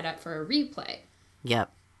setup for a replay.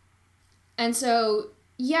 Yep. And so,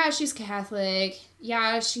 yeah, she's Catholic.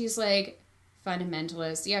 Yeah, she's like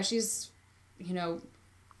fundamentalist. Yeah, she's,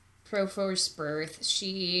 pro forced birth.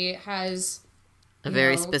 She has a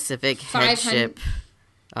very specific headship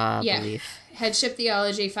belief. Headship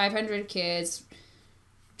theology, 500 kids,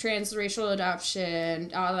 transracial adoption,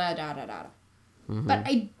 da da da da. But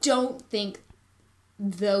I don't think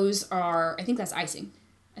I think that's icing.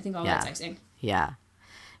 I think that's icing. Yeah.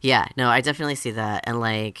 Yeah, no, I definitely see that. And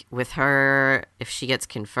like with her, if she gets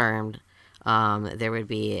confirmed, there would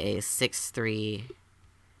be a 6-3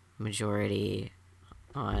 majority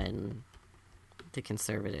on the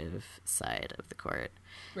conservative side of the court,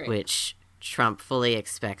 which Trump fully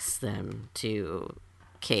expects them to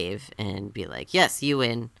cave and be like, yes, you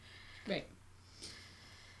win. Right.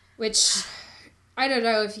 Which I don't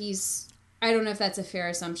know if that's a fair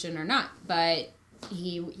assumption or not, but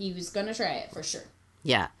he was going to try it for sure.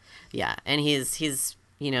 Yeah. Yeah. And he's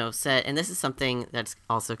said, and this is something that's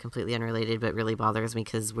also completely unrelated, but really bothers me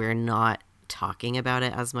because we're not talking about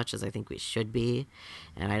it as much as I think we should be.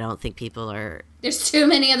 And I don't think people are... There's too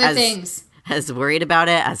many other things. As worried about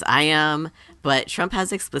it as I am. But Trump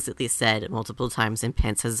has explicitly said multiple times, and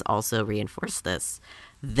Pence has also reinforced this,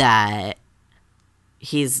 that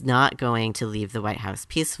he's not going to leave the White House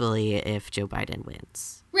peacefully if Joe Biden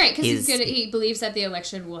wins. Right, because he believes that the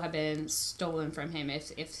election will have been stolen from him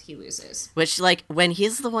if he loses. Which, like, when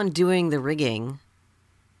he's the one doing the rigging,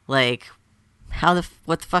 like,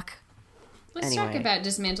 what the fuck? Let's talk about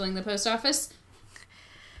dismantling the post office.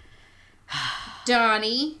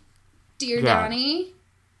 Donnie. Dear Donnie.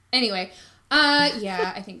 Anyway,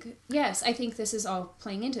 I think this is all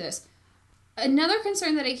playing into this. Another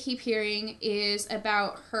concern that I keep hearing is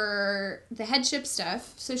about the headship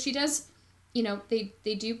stuff. So she does, they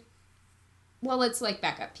do, well, let's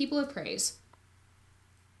back up. People of Praise.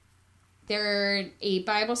 They're a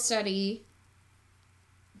Bible study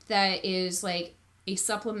that is like a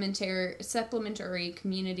supplementary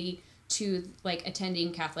community to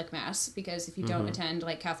attending Catholic Mass, because if you don't attend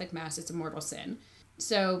Catholic Mass, it's a mortal sin.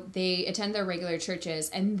 So they attend their regular churches,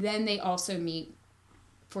 and then they also meet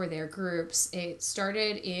for their groups. It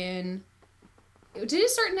started in... Did it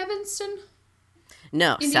start in Evanston?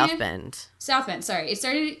 No, Indiana? South Bend. South Bend, sorry. It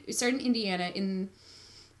started in Indiana.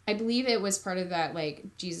 I believe it was part of that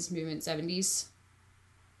Jesus Movement 70s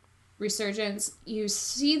resurgence. You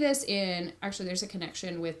see this in... Actually, there's a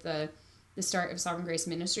connection with the start of Sovereign Grace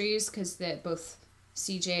Ministries, because both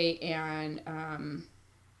CJ and...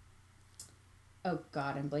 oh,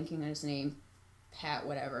 God, I'm blanking on his name. Pat,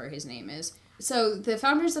 whatever his name is. So the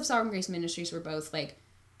founders of Sovereign Grace Ministries were both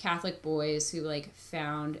Catholic boys who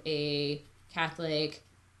found a Catholic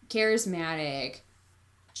charismatic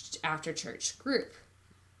after church group,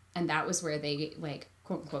 and that was where they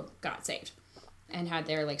quote unquote got saved and had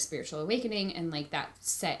their spiritual awakening, and that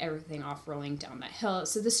set everything off rolling down that hill.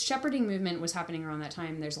 So this shepherding movement was happening around that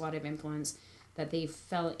time. There's a lot of influence that they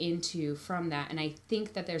fell into from that, and I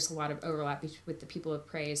think that there's a lot of overlap with the People of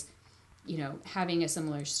Praise having a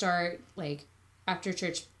similar start, like after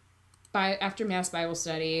church, after Mass Bible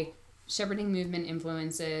study, shepherding movement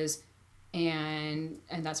influences, and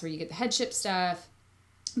that's where you get the headship stuff.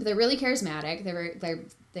 But they're really charismatic.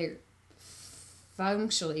 They're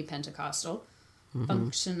functionally Pentecostal. Mm-hmm.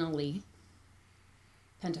 Functionally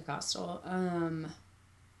Pentecostal.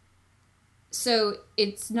 So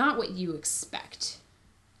it's not what you expect.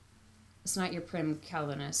 It's not your prim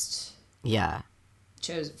Calvinist. Yeah.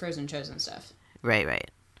 Frozen chosen stuff. Right.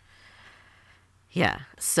 Yeah.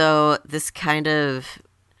 So this kind of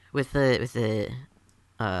with the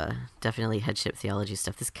definitely headship theology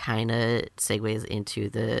stuff, this kind of segues into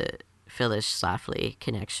the Phyllis Schlafly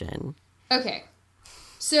connection. Okay.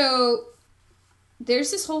 So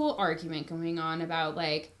there's this whole argument going on about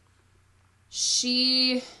like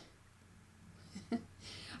she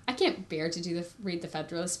I can't bear to read the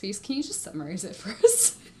Federalist piece. Can you just summarize it for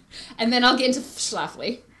us? And then I'll get into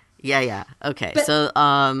Schlafly. Yeah. Okay. But,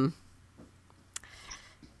 so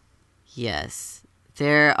yes.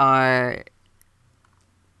 There are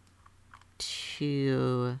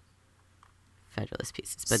 2 Federalist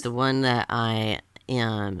pieces, but the one that I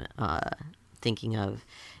am thinking of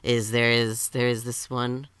is there is this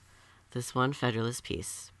one Federalist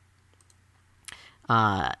piece,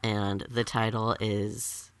 and the title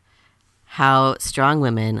is "How Strong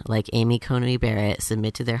Women Like Amy Coney Barrett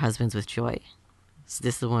Submit to Their Husbands with Joy." Is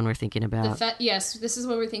this the one we're thinking about? Yes, this is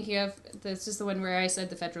what we're thinking of. This is the one where I said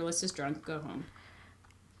the Federalist is drunk. Go home.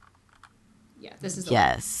 Yeah, this is the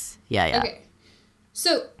yes. one. Yeah. Okay.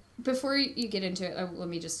 So before you get into it, let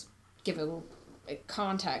me just give a little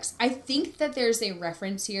context. I think that there's a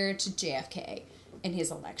reference here to JFK and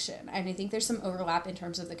his election. And I think there's some overlap in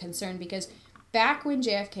terms of the concern because back when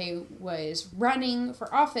JFK was running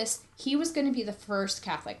for office, he was going to be the first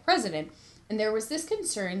Catholic president. And there was this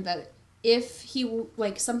concern that if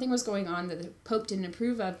something was going on that the Pope didn't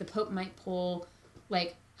approve of, the Pope might pull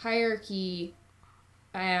like hierarchy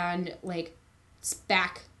and like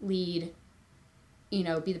back lead,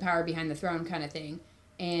 be the power behind the throne kind of thing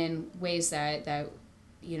in ways that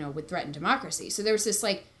would threaten democracy. So there was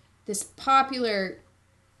this popular,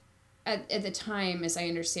 at the time, as I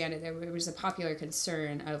understand it, there was a popular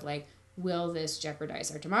concern of like, will this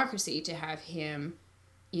jeopardize our democracy to have him,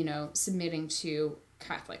 submitting to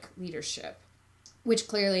Catholic leadership, which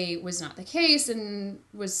clearly was not the case and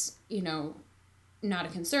was, not a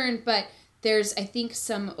concern. But there's, I think,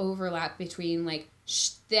 some overlap between like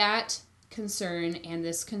that concern and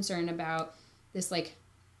this concern about this like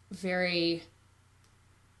very,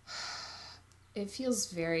 it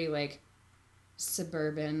feels very like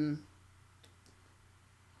suburban,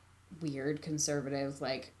 weird, conservative,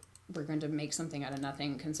 like we're going to make something out of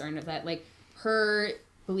nothing concern of that like her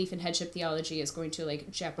belief in headship theology is going to like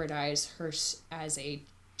jeopardize her as a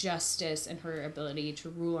justice and her ability to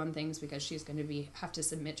rule on things because she's going to have to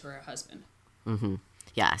submit to her husband. Mm-hmm.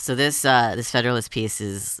 Yeah, so this Federalist piece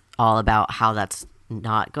is all about how that's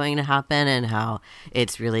not going to happen and how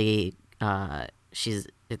it's really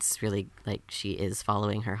it's really like she is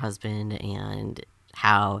following her husband, and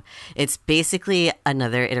how it's basically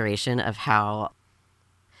another iteration of how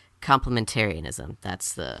complementarianism,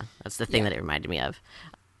 that's the thing that it reminded me of,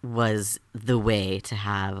 was the way to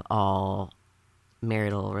have all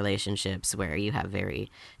marital relationships where you have very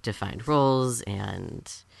defined roles. And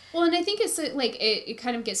I think it's like it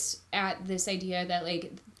kind of gets at this idea that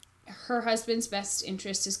like her husband's best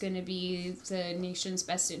interest is going to be the nation's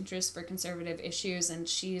best interest for conservative issues, and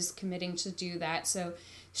she's committing to do that. So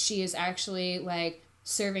she is actually like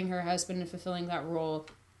serving her husband and fulfilling that role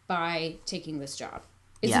by taking this job.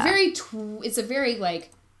 It's a very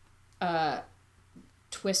like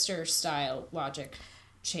Twister style logic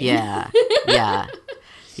chain. Yeah.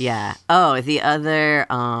 Oh, the other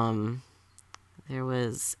there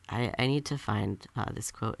was I need to find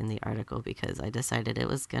this quote in the article because I decided it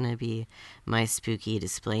was gonna be my spooky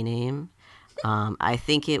display name. I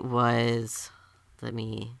think it was.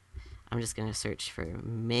 I'm just gonna search for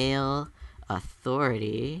male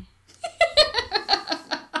authority.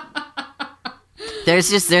 There's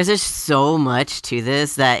just so much to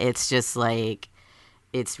this that it's just like,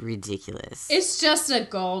 it's ridiculous. It's just a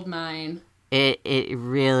gold mine. It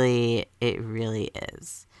really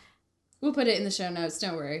is. We'll put it in the show notes,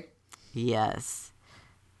 don't worry. Yes.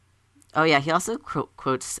 Oh yeah, he also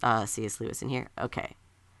quotes C.S. Lewis in here. Okay.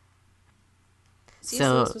 C.S.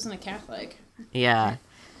 Lewis wasn't a Catholic. Yeah.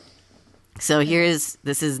 So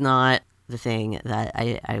this is not the thing that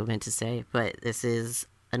I meant to say, but this is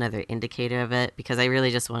another indicator of it, because I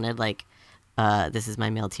really just wanted like, this is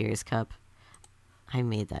my male tears cup. I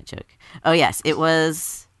made that joke. Oh yes, it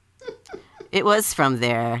was from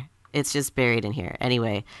there. It's just buried in here.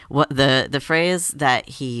 Anyway, what the phrase that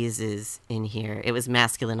he uses in here, it was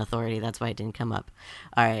masculine authority. That's why it didn't come up.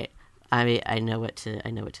 All right. I know what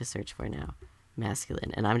to search for now.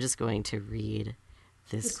 Masculine. And I'm just going to read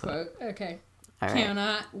this quote. Okay. All right.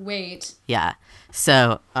 Cannot wait. Yeah.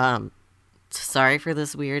 So, sorry for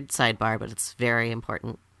this weird sidebar, but it's very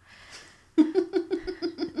important.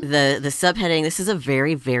 The subheading, this is a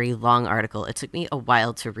very, very long article. It took me a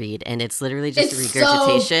while to read, and it's literally just a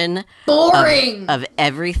regurgitation boring of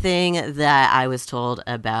everything that I was told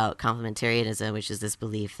about complementarianism, which is this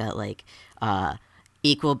belief that, like,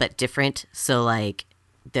 equal but different. So, like,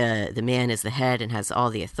 the man is the head and has all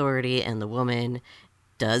the authority, and the woman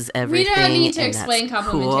does everything. We don't need to explain complementarianism.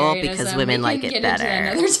 Cool because women like it better.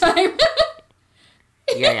 Another time.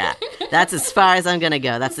 Yeah. That's as far as I'm gonna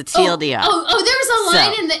go. That's the TLDR. Oh, there was a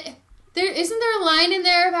line in isn't there a line in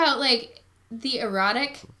there about, like, the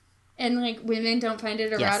erotic and, like, women don't find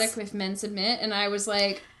it erotic if men submit, and I was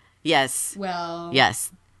like, yes. Well,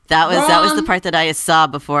 yes. That was the part that I saw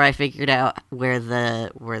before I figured out where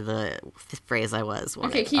the phrase I was.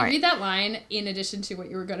 Okay, can you read that line in addition to what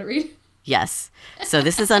you were going to read? Yes. So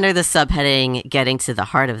this is under the subheading "Getting to the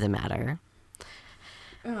Heart of the Matter,"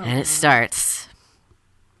 and it starts.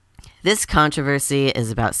 This controversy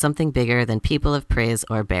is about something bigger than people of praise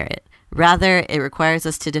or Barrett. Rather, it requires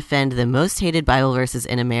us to defend the most hated Bible verses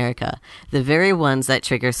in America, the very ones that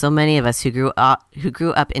trigger so many of us who grew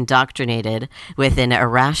up indoctrinated with an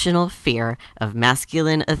irrational fear of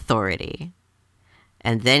masculine authority.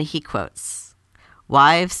 And then he quotes,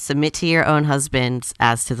 "Wives, submit to your own husbands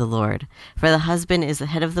as to the Lord. For the husband is the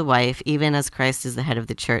head of the wife, even as Christ is the head of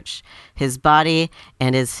the church, his body,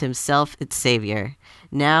 and is himself its Savior.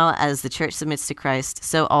 Now, as the church submits to Christ,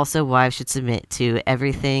 so also wives should submit in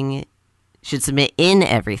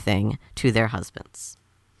everything to their husbands."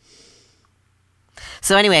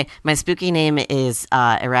 So anyway, my spooky name is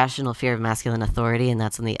Irrational Fear of Masculine Authority, and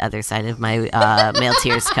that's on the other side of my Male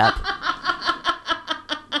Tears cup.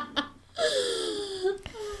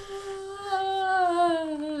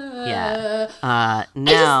 Yeah.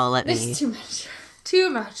 Let me... This is too much. Too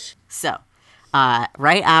much. So,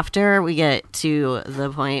 right after we get to the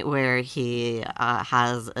point where he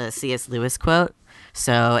has a C.S. Lewis quote.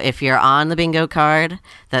 So if you're on the bingo card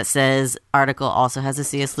that says article also has a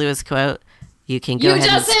C.S. Lewis quote, you can go ahead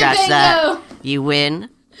and scratch that. You win.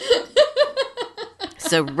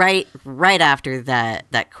 So right after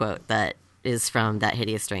that quote that is from That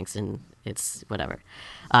Hideous Strengths, and it's whatever.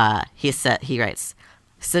 He writes,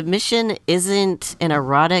 "Submission isn't an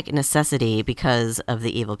erotic necessity because of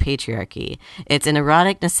the evil patriarchy. It's an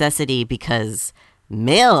erotic necessity because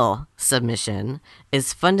male submission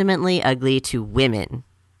is fundamentally ugly to women."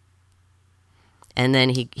 And then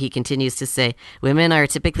he continues to say, "Women are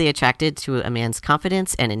typically attracted to a man's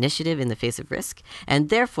confidence and initiative in the face of risk, and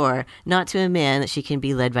therefore not to a man that she can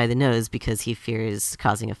be led by the nose because he fears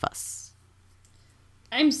causing a fuss."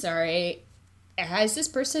 I'm sorry. Has this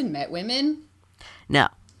person met women? No,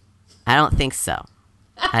 I don't think so.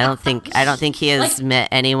 I don't think he has met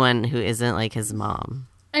anyone who isn't like his mom.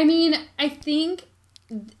 I mean, I think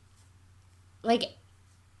like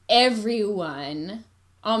everyone,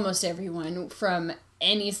 almost everyone from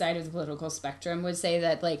any side of the political spectrum would say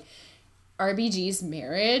that, like, RBG's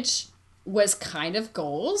marriage was kind of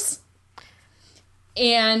goals.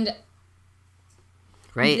 And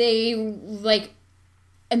they, like,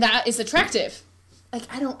 and that is attractive. Like,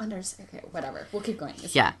 I don't understand. Okay, whatever. We'll keep going.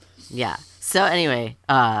 Yeah. So anyway,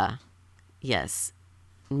 yes.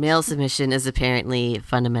 Male submission is apparently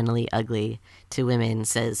fundamentally ugly to women,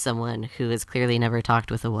 says someone who has clearly never talked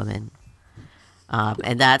with a woman.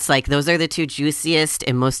 And that's like, those are the two juiciest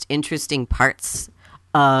and most interesting parts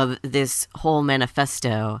of this whole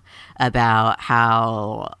manifesto about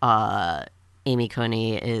how Amy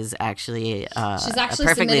Coney is actually, she's actually a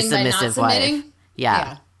perfectly submissive wife.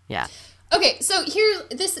 Yeah. Okay, so here,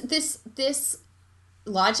 this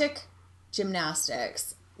logical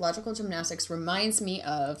gymnastics reminds me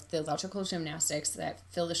of the logical gymnastics that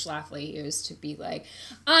Phyllis Schlafly used to be like,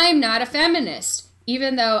 I'm not a feminist,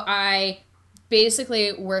 even though I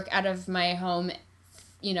basically work out of my home,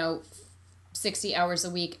 60 hours a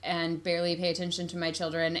week and barely pay attention to my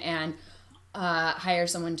children and hire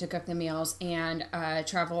someone to cook the meals and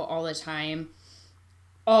travel all the time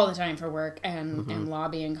for work and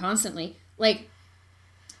lobbying constantly. Like,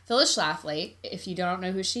 Phyllis Schlafly, if you don't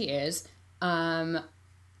know who she is, Robert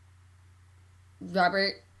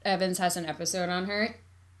Evans has an episode on her.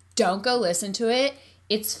 Don't go listen to it.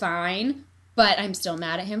 It's fine, but I'm still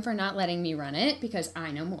mad at him for not letting me run it because I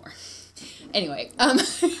know more. Anyway,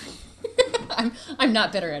 I'm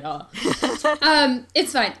not bitter at all.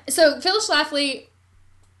 It's fine. So Phyllis Schlafly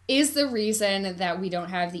is the reason that we don't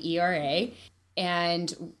have the ERA,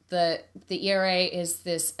 and the ERA is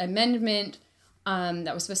this amendment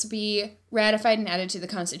that was supposed to be ratified and added to the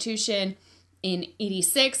Constitution in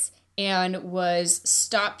 86 and was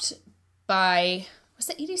stopped by, was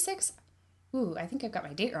it 86? Ooh, I think I've got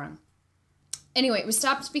my date wrong. Anyway, it was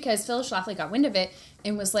stopped because Phyllis Schlafly got wind of it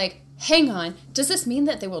and was like, hang on, does this mean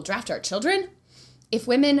that they will draft our children? If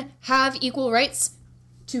women have equal rights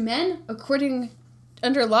to men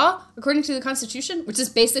under law, according to the Constitution, which is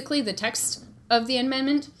basically the text of the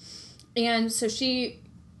amendment. And so she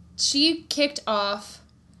kicked off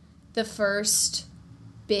the first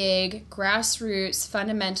big grassroots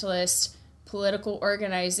fundamentalist political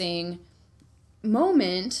organizing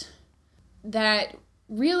moment that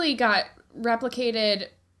really got replicated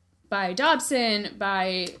by Dobson,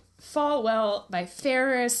 by Falwell, by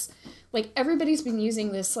Ferris. Like, everybody's been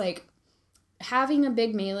using this, like, having a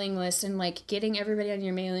big mailing list and, like, getting everybody on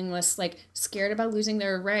your mailing list, like, scared about losing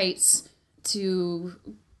their rights to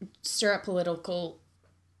stir up political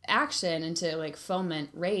action and to, like,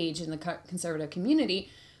 foment rage in the conservative community.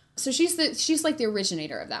 So she's like the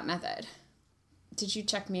originator of that method. Did you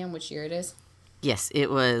check me on which year it is? Yes, it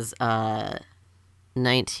was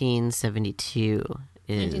 1972.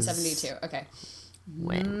 1972, okay.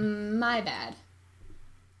 When? My bad.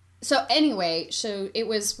 So anyway, so it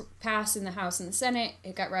was passed in the House and the Senate.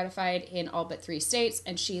 It got ratified in all but 3 states,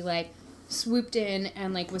 and she, like, swooped in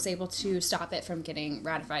and, like, was able to stop it from getting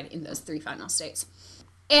ratified in those 3 final states.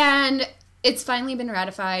 And it's finally been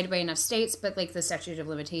ratified by enough states, but, like, the statute of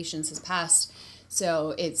limitations has passed,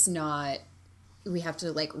 so it's not, we have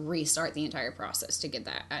to, like, restart the entire process to get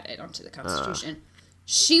that added onto the Constitution.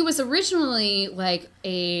 She was originally, like,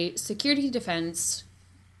 a security defense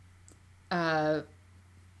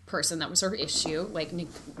person. That was her issue, like,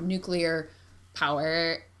 nuclear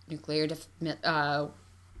power,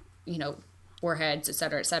 warheads, et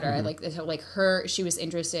cetera, et cetera. Mm-hmm. She was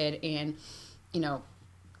interested in,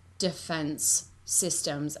 defense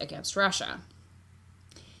systems against Russia.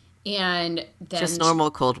 And then just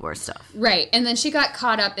normal Cold War stuff. Right. And then she got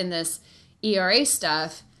caught up in this ERA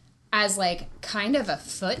stuff as, like, kind of a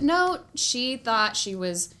footnote. She thought she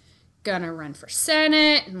was gonna run for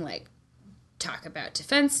Senate and, like, talk about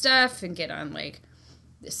defense stuff and get on, like,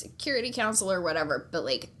 the Security Council or whatever. But,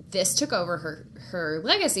 like, this took over her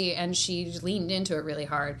legacy, and she leaned into it really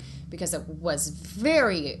hard because it was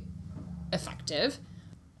very effective.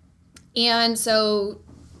 And so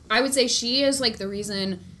I would say she is, like, the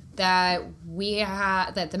reason that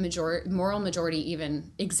that the moral majority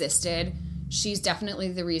even existed. She's definitely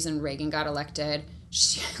the reason Reagan got elected.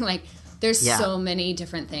 There's so many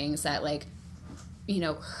different things that, like,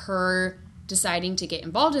 her deciding to get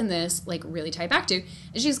involved in this, like, really tie back to.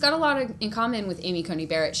 And she's got a lot in common with Amy Coney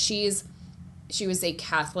Barrett. She was a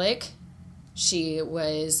Catholic. She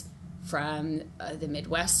was from the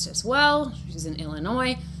Midwest as well. She's in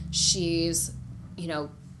Illinois. She's,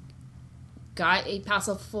 got a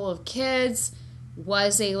parcel full of kids,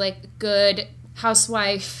 was a, like, good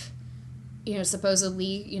housewife,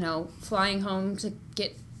 supposedly, flying home to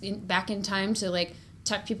get back in time to, like,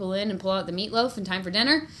 tuck people in and pull out the meatloaf in time for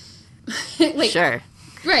dinner. Like, sure.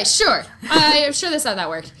 Right, sure. I'm sure that's how that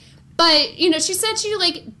worked. But, she said she,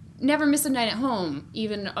 like, never missed a night at home,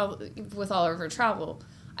 even with all of her travel.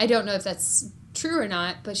 I don't know if that's true or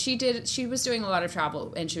not, but she was doing a lot of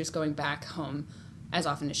travel, and she was going back home as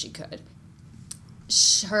often as she could.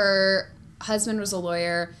 Her husband was a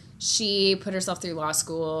lawyer. She put herself through law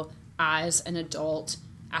school as an adult.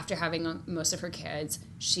 After having most of her kids,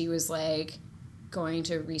 she was, like, going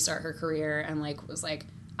to restart her career and, like, was like,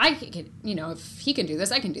 I can, if he can do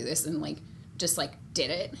this, I can do this, and, like, just, like, did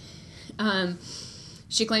it.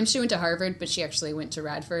 She claims she went to Harvard, but she actually went to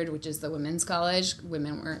Radford, which is the women's college.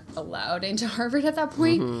 Women weren't allowed into Harvard at that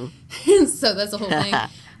point. Mm-hmm. So that's the whole thing.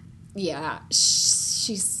 Yeah.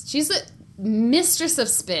 She's a mistress of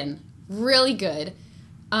spin. Really good.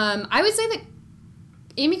 I would say that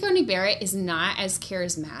Amy Coney Barrett is not as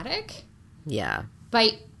charismatic. Yeah. By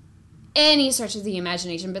any stretch of the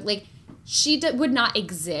imagination, but, like, she would not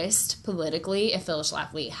exist politically if Phyllis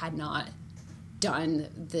Schlafly had not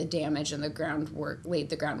done the damage and laid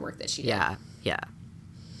the groundwork that she did. Yeah.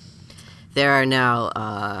 There are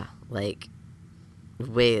now, like,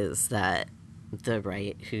 ways that the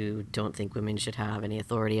right, who don't think women should have any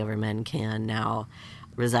authority over men, can now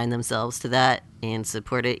resign themselves to that and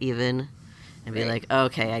support it even, and be like,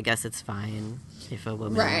 okay, I guess it's fine if a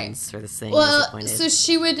woman runs for this thing. Well,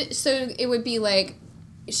 so it would be like,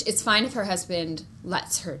 it's fine if her husband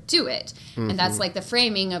lets her do it. Mm-hmm. And that's, like, the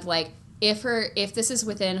framing of, like, if this is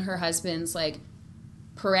within her husband's like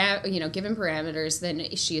given parameters,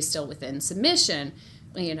 then she is still within submission,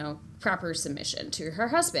 proper submission to her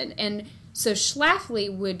husband. And so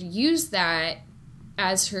Schlafly would use that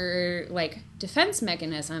as her like defense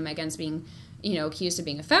mechanism against being, accused of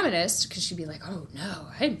being a feminist, because she'd be like, oh no,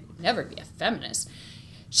 I'd never be a feminist.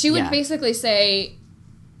 She would basically say,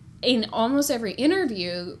 in almost every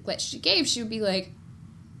interview that she gave, she would be like,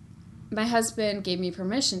 my husband gave me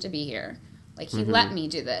permission to be here. Like, he let me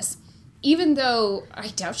do this. Even though I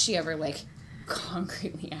doubt she ever, like,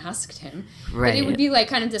 concretely asked him. Right. But it would be, like,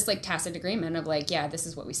 kind of this, like, tacit agreement of, like, yeah, this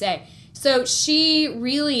is what we say. So she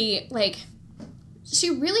really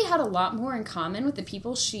had a lot more in common with the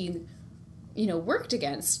people she, worked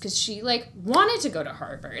against. Because she, like, wanted to go to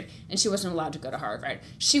Harvard, and she wasn't allowed to go to Harvard.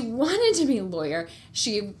 She wanted to be a lawyer.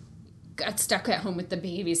 She got stuck at home with the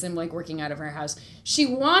babies and, like, working out of her house. She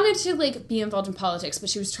wanted to, like, be involved in politics, but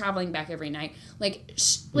she was traveling back every night. Like,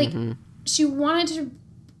 she wanted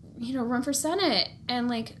to, run for Senate and,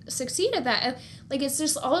 like, succeed at that. Like, it's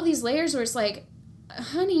just all of these layers where it's like,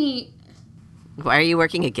 honey... Why are you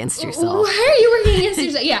working against yourself? Why are you working against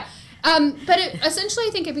yourself? Yeah. But essentially,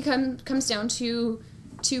 I think it comes down to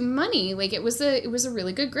money. Like, it was a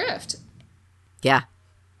really good grift. Yeah.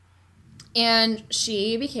 And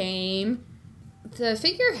she became the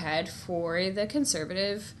figurehead for the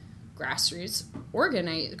conservative grassroots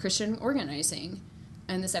Christian organizing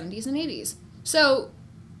in the 70s and 80s. So,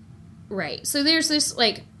 right. So there's this,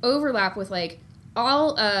 like, overlap with, like,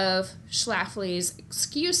 all of Schlafly's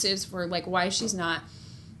excuses for, like, why she's not,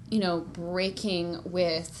 breaking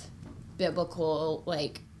with biblical,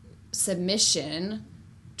 like, submission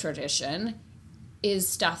tradition is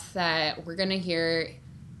stuff that we're going to hear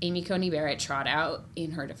Amy Coney Barrett trot out in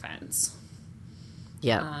her defense.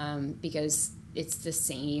 Yeah. Because it's the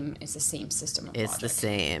same system of logic. It's the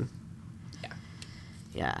same. Yeah.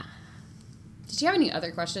 Yeah. Did you have any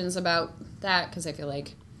other questions about that? Because I feel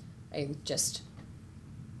like I just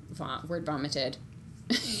word vomited.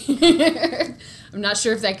 I'm not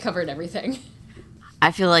sure if that covered everything.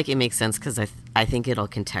 I feel like it makes sense because I think it'll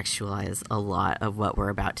contextualize a lot of what we're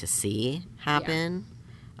about to see happen.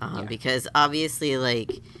 Yeah. Because obviously,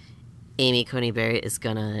 like, Amy Coney Barrett is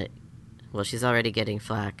gonna, well, she's already getting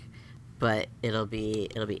flack, but it'll be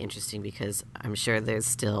interesting because I'm sure there's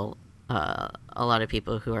still a lot of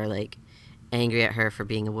people who are, like, angry at her for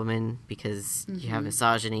being a woman because you have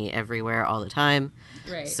misogyny everywhere all the time.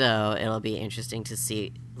 Right. So it'll be interesting to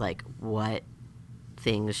see, like, what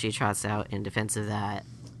things she trots out in defense of that.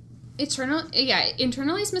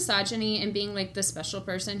 Internalized misogyny and being, like, the special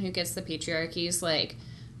person who gets the patriarchy's, like,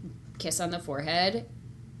 kiss on the forehead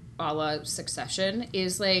a la Succession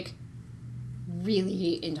is, like,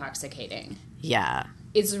 really intoxicating. Yeah.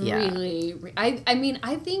 It's really... I mean,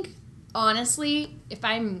 I think, honestly, if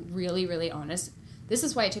I'm really, really honest, this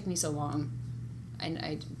is why it took me so long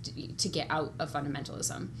to get out of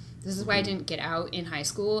fundamentalism. This is why I didn't get out in high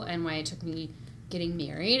school and why it took me getting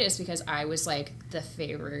married is because I was, like, the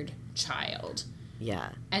favored child. Yeah.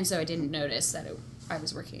 And so I didn't notice that I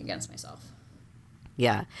was working against myself.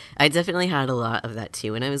 Yeah. I definitely had a lot of that,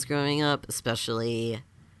 too, when I was growing up, especially,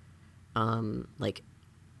 like,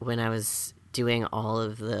 when I was doing all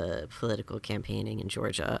of the political campaigning in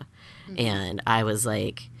Georgia. And I was,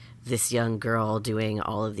 like, this young girl doing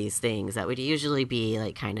all of these things that would usually be,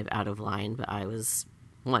 like, kind of out of line, but I was,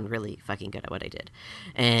 one, really fucking good at what I did.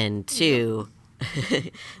 And two...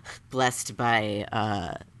 blessed by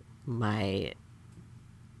my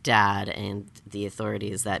dad and the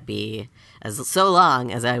authorities that be as so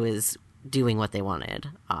long as I was doing what they wanted,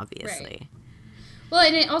 obviously. Right. Well,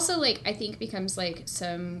 and it also, like, I think becomes, like,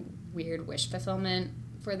 some weird wish fulfillment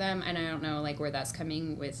for them, and I don't know, like, where that's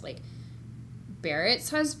coming with, like, Barrett's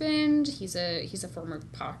husband. He's a former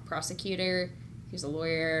prosecutor. He's a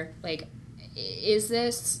lawyer. Like, is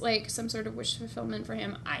this, like, some sort of wish fulfillment for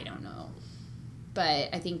him? I don't know. But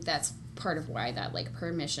I think that's part of why that, like,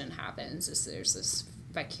 permission happens, is there's this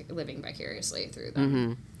living vicariously through them.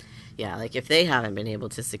 Mm-hmm. Yeah, like, if they haven't been able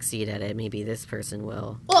to succeed at it, maybe this person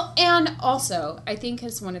will. Well, and also, I think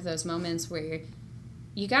it's one of those moments where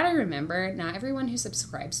you gotta remember, not everyone who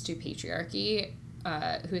subscribes to patriarchy,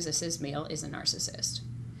 who is a cis male, is a narcissist.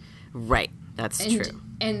 Right, that's true.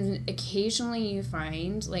 And occasionally you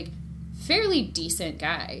find, like, fairly decent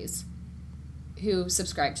guys who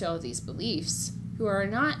subscribe to all of these beliefs who are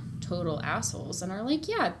not total assholes and are like,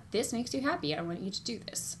 yeah, this makes you happy. I want you to do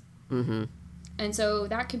this. Mm-hmm. And so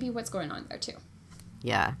that could be what's going on there, too.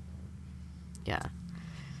 Yeah. Yeah.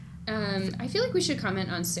 I feel like we should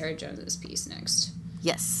comment on Sarah Jones's piece next.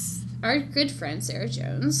 Yes. Our good friend, Sarah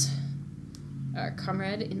Jones,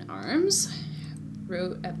 Comrade in Arms,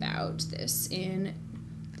 wrote about this in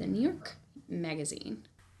the New York Magazine.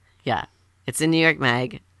 Yeah. It's in New York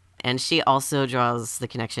Mag. And she also draws the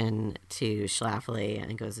connection to Schlafly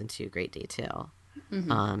and goes into great detail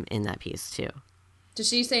in that piece, too. Did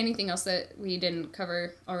she say anything else that we didn't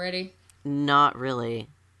cover already? Not really.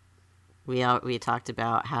 We talked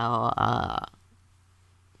about how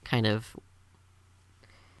kind of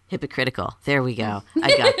hypocritical. There we go.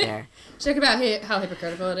 I got there. Talk about how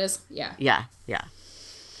hypocritical it is. Yeah. Yeah.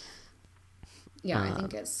 Yeah, I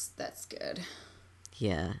think that's good.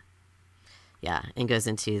 Yeah. Yeah, and goes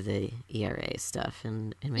into the ERA stuff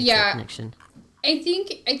and makes that connection. I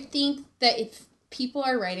think that if people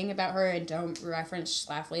are writing about her and don't reference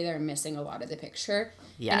Schlafly, they're missing a lot of the picture.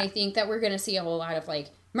 Yeah. And I think that we're going to see a whole lot of, like,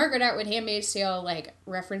 Margaret Atwood, Handmaid's Tale, like,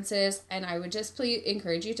 references, and I would just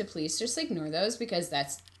encourage you to please just ignore those because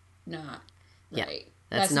that's not right.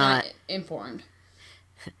 That's not informed.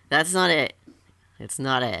 That's not it. It's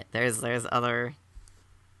not it. There's other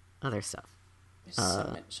stuff. There's so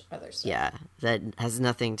much other stuff. Yeah, that has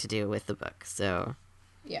nothing to do with the book. So,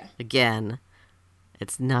 yeah. Again,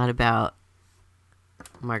 it's not about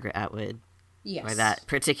Margaret Atwood or that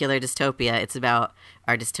particular dystopia. It's about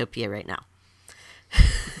our dystopia right now.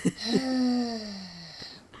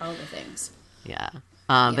 All the things. Yeah.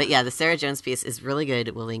 But yeah, the Sarah Jones piece is really good.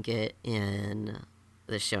 We'll link it in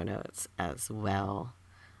the show notes as well.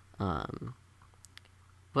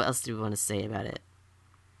 What else do we want to say about it?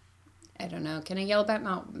 I don't know. Can I yell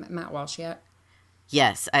about Matt Walsh yet?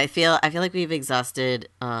 Yes, I feel like we've exhausted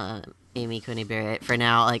Amy Coney Barrett for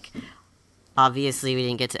now. Like, obviously, we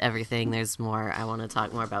didn't get to everything. There's more. I want to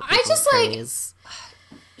talk more about. I just praise.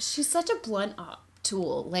 She's such a blunt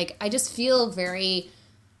tool. Like, I just feel very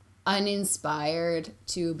uninspired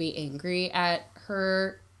to be angry at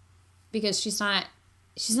her because she's not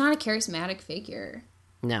a charismatic figure.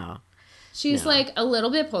 No, she's like a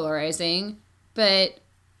little bit polarizing, but.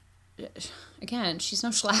 Again, she's no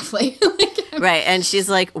Schlafly. Right, and she's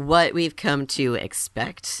like what we've come to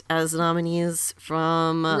expect as nominees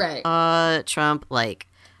from Trump, like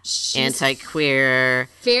she's anti-queer,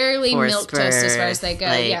 fairly milquetoast as far as they go.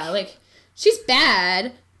 Like she's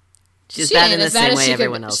bad. She's bad in the same way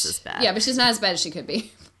everyone else is bad. Yeah, but she's not as bad as she could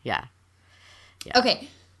be. Yeah. Okay,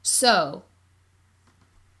 so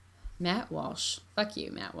Matt Walsh. Fuck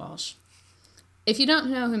you, Matt Walsh. If you don't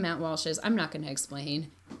know who Matt Walsh is, I'm not going to explain.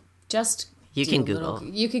 Just you can Google.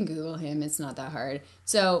 You can Google him. It's not that hard.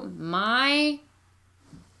 So my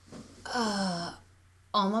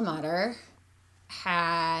alma mater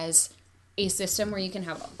has a system where you can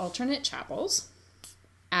have alternate chapels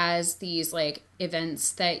as these like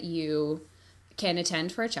events that you can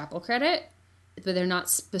attend for a chapel credit, but they're not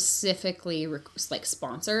specifically like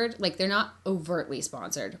sponsored. Like they're not overtly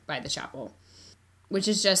sponsored by the chapel, which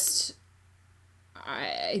is just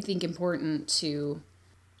I think important to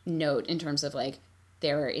note in terms of like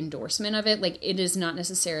their endorsement of it. Like it is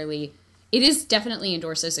definitely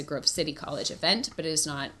endorsed as a Grove City College event, but it is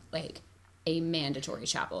not like a mandatory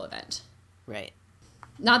chapel event. Right.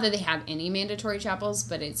 Not that they have any mandatory chapels,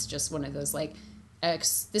 but it's just one of those like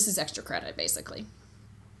this is extra credit basically.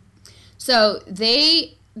 So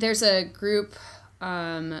there's a group,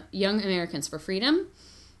 Young Americans for Freedom.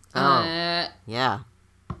 Yeah.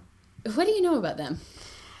 What do you know about them?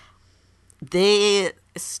 They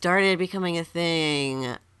started becoming a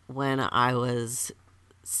thing when I was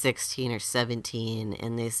 16 or 17,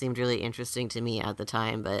 and they seemed really interesting to me at the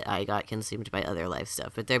time, but I got consumed by other life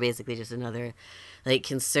stuff. But they're basically just another, like,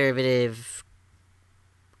 conservative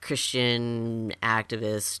Christian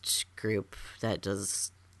activist group that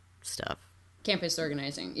does stuff. Campus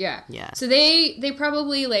organizing, yeah. Yeah. So they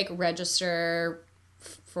probably, like, register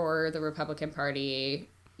for the Republican Party,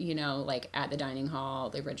 you know, like at the dining hall,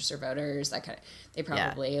 they register voters, that kind of, they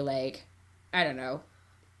probably like, I don't know.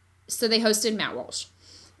 So they hosted Matt Walsh.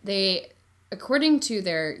 They, according to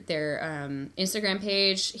their Instagram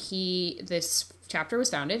page, this chapter was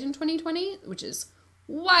founded in 2020, which is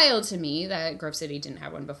wild to me that Grove City didn't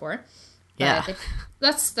have one before. Yeah.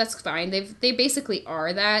 That's fine. They basically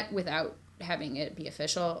are that without having it be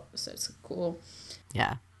official. So it's cool.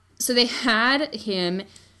 Yeah. So they had him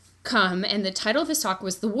come, and the title of his talk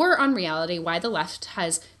was "The War on Reality: Why the Left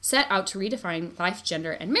Has Set Out to Redefine Life,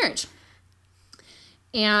 Gender, and Marriage."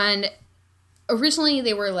 And originally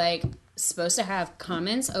they were like supposed to have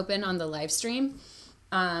comments open on the live stream.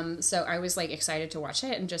 So I was like excited to watch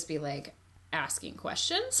it and just be like asking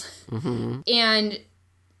questions. Mm-hmm. And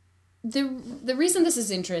the reason this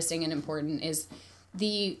is interesting and important is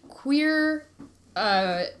the queer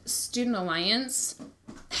Student Alliance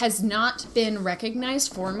has not been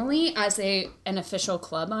recognized formally as an official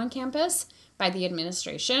club on campus by the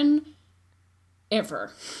administration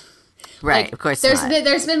ever. Right, Like, of course there's not.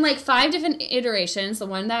 there's been like 5 different iterations. The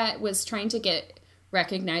one that was trying to get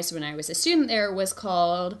recognized when I was a student there was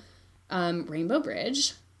called Rainbow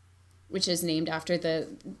Bridge, which is named after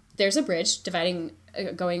there's a bridge dividing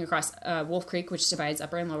going across Wolf Creek, which divides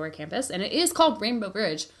upper and lower campus, and it is called Rainbow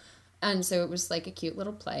Bridge. And so it was like a cute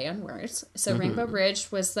little play on words. So Rainbow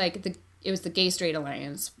Bridge was like it was the Gay Straight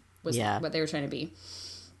Alliance was what they were trying to be.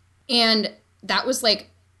 And that was like,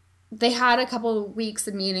 they had a couple weeks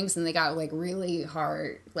of meetings and they got like really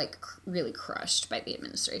hard, like really crushed by the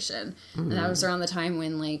administration. And that was around the time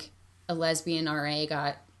when like a lesbian RA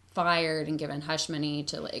got fired and given hush money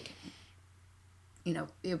to like, you know,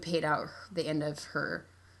 it paid out the end of her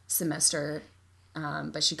semester.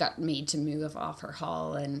 But she got made to move off her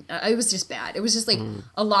hall, and it was just bad. It was just like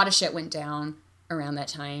a lot of shit went down around that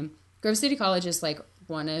time. Grove City College is like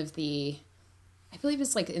one of the, I believe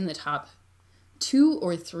it's like in the top 2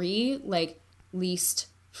 or 3 like least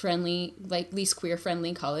queer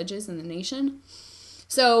friendly colleges in the nation.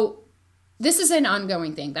 So this is an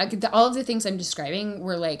ongoing thing. All of the things I'm describing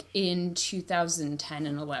were like in 2010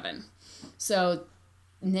 and 11. So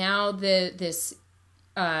now this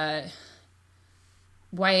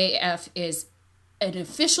YAF is an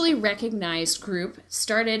officially recognized group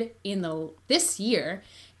started in this year,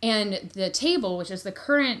 and the Table, which is the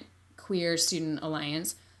current Queer Student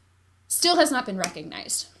Alliance, still has not been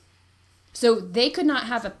recognized. So they could not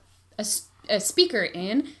have a speaker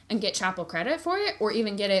in and get chapel credit for it, or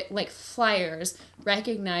even get it like flyers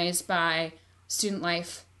recognized by Student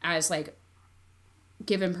Life as like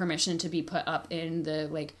given permission to be put up in the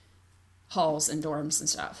like halls and dorms and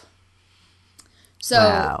stuff. So,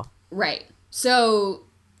 wow. Right. So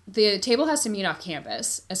the Table has to meet off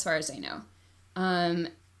campus, as far as I know.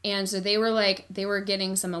 And so they were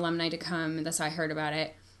getting some alumni to come, and that's how I heard about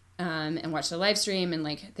it, and watch the live stream, and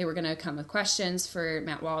like they were going to come with questions for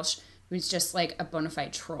Matt Walsh, who's just like a bona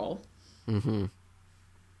fide troll. Mm-hmm.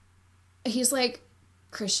 He's like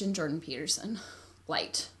Christian Jordan Peterson,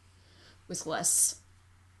 light, with less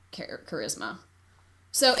charisma.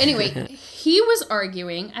 So anyway, he was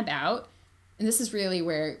arguing about, and this is really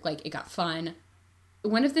where like it got fun.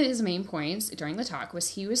 One of his main points during the talk was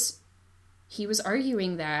he was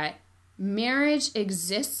arguing that marriage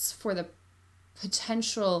exists for the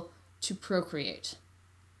potential to procreate.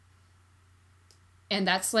 And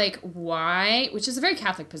that's like why, which is a very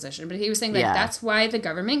Catholic position, but he was saying that that's why the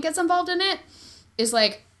government gets involved in it, is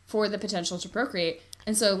like for the potential to procreate.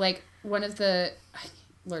 And so like one of the,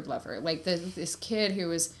 Lord love her, like this kid who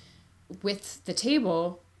was with the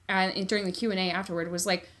Table and during the Q&A afterward was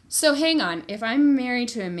like, so hang on, if I'm married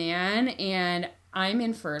to a man and I'm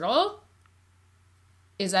infertile,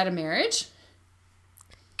 is that a marriage?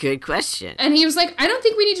 Good question. And he was like, I don't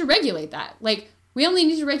think we need to regulate that. Like, we only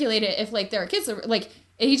need to regulate it if like there are kids. Like,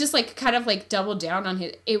 and he just like kind of like doubled down on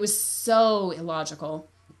it was so illogical.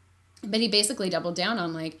 But he basically doubled down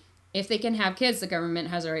on like, if they can have kids, the government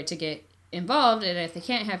has a right to get involved. And if they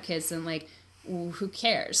can't have kids, then like, who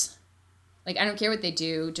cares? Like, I don't care what they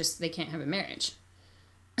do, just they can't have a marriage.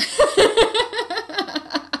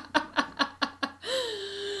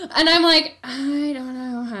 And I'm like, I don't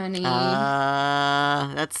know, honey.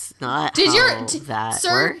 That's not that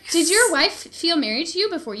sir, works. Did your wife feel married to you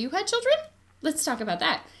before you had children? Let's talk about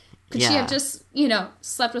that. Could she have just,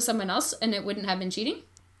 slept with someone else and it wouldn't have been cheating?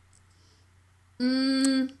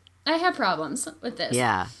 I have problems with this.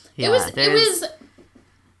 Yeah. It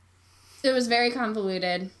was very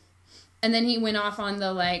convoluted. And then he went off on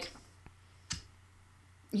the like,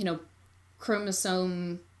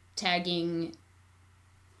 chromosome tagging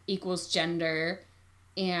equals gender,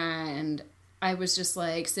 and I was just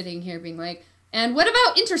like sitting here being like, and what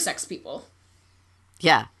about intersex people?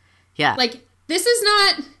 Yeah. Like, this is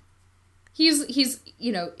not, he's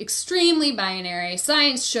extremely binary.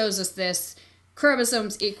 Science shows us this.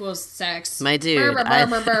 Chromosomes equals sex. My dude.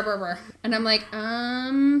 And I'm like,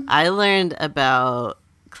 I learned about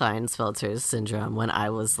Klinefelter's syndrome when I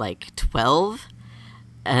was like 12.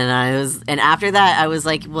 And after that, I was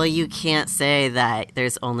like, well, you can't say that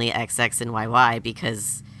there's only XX and YY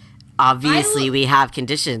because obviously we have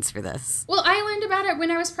conditions for this. Well, I learned about it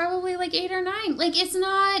when I was probably like 8 or 9. Like, it's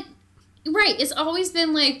not, right, it's always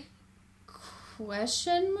been like,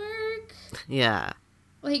 question mark? Yeah.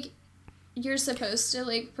 Like, you're supposed to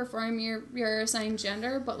like perform your assigned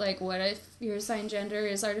gender, but like, what if your assigned gender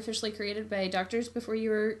is artificially created by doctors before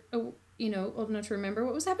you were, old enough to remember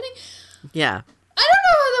what was happening? Yeah. I don't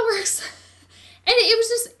know how that works. And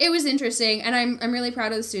it was interesting, and I'm really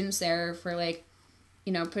proud of the students there for like,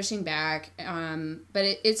 you know, pushing back. But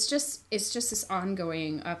it's just this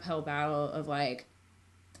ongoing uphill battle of like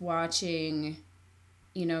watching,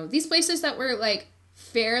 you know, these places that were like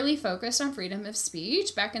fairly focused on freedom of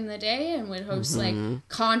speech back in the day and would host like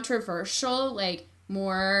controversial, like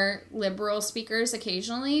more liberal speakers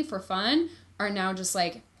occasionally for fun, are now just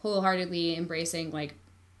like wholeheartedly embracing like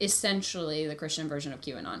essentially the Christian version of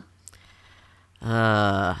QAnon.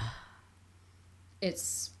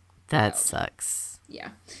 It's That wild. sucks. Yeah.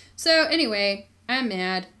 So anyway, I'm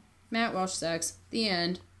mad. Matt Walsh sucks. The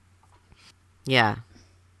end. Yeah.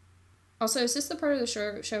 Also, is this the part of the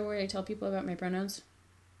show where I tell people about my pronouns?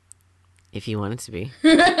 If you want it to be.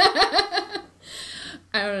 I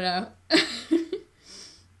don't know.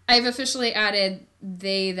 I've officially added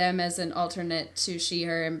they, them as an alternate to she,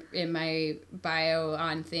 her in my bio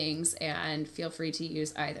on things, and feel free to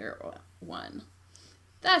use either one.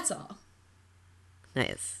 That's all.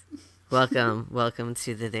 Nice. Welcome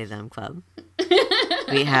to the They Them Club.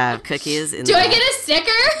 We have cookies in Do the I back. get a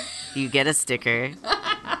sticker? You get a sticker.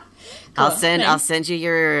 Cool, I'll thanks. send you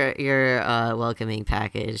your welcoming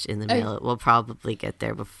package in the mail. It will probably get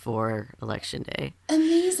there before election day.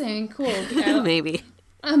 Amazing, cool. Yeah, Maybe.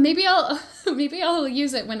 maybe I'll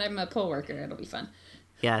use it when I'm a poll worker. It'll be fun.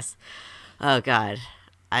 Yes. Oh God.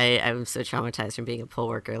 I'm so traumatized from being a poll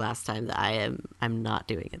worker last time that I'm not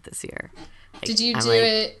doing it this year. Did you I'm do like-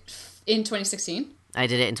 it in 2016? I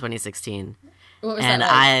did it in 2016. What was And that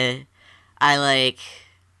like? I like,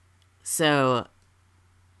 so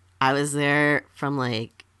I was there from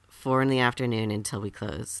like 4 p.m. until we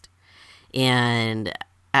closed. And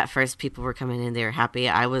at first people were coming in, they were happy.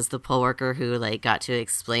 I was the poll worker who like got to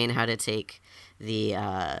explain how to take the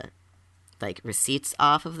like receipts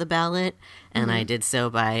off of the ballot, and I did so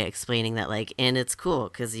by explaining that like, and it's cool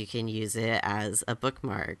because you can use it as a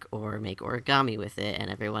bookmark or make origami with it, and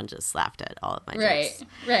everyone just laughed at all of my jokes.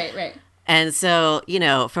 Right. And so, you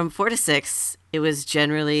know, from 4 to 6, it was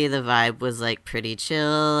generally, the vibe was like pretty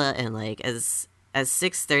chill, and like as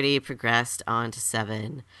 6:30 progressed on to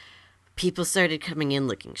 7, people started coming in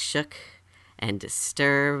looking shook and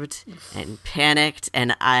disturbed and panicked,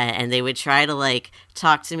 and they would try to like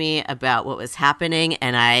talk to me about what was happening,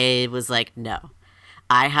 and I was like, no.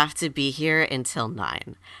 I have to be here until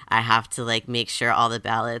 9. I have to like make sure all the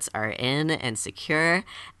ballots are in and secure,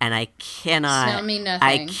 and I cannot Tell me nothing.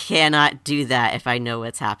 I cannot do that if I know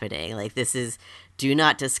what's happening. Like, do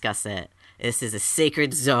not discuss it. This is a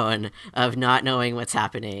sacred zone of not knowing what's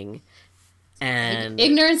happening. And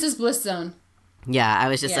Ignorance is bliss zone. yeah, I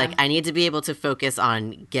was just Yeah. like, I need to be able to focus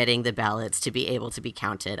on getting the ballots to be able to be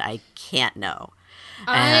counted. I can't know.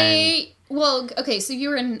 Okay, so you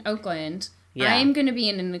were in Oakland. Yeah. I'm going to be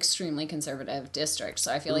in an extremely conservative district,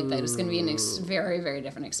 so I feel like that is going to be a very, very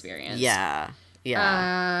different experience. Yeah.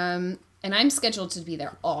 And I'm scheduled to be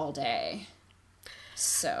there all day.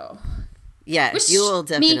 So, Yeah, wish you will me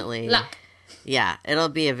definitely. luck. Yeah, it'll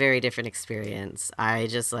be a very different experience. I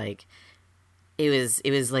just like, it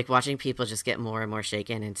was like watching people just get more and more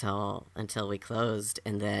shaken until we closed,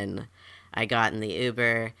 and then I got in the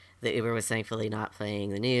Uber. The Uber was thankfully not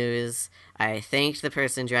playing the news. I thanked the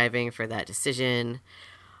person driving for that decision.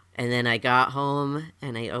 And then I got home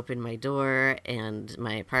and I opened my door and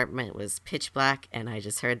my apartment was pitch black and I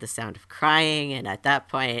just heard the sound of crying. And at that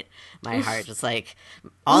point, my heart just like,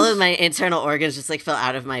 all of my internal organs just like fell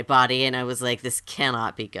out of my body. And I was like, this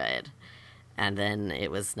cannot be good. And then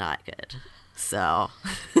it was not good. So.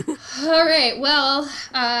 All right, well,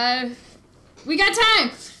 we got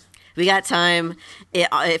time. We got time.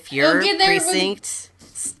 If your We'll get there when- precinct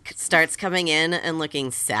starts coming in and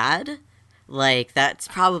looking sad, like, that's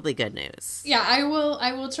probably good news. Yeah, I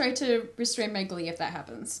will try to restrain my glee if that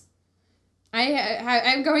happens.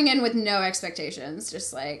 I'm going in with no expectations,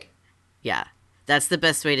 just like, Yeah. That's the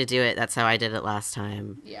best way to do it. That's how I did it last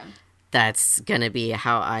time. yeah. That's going to be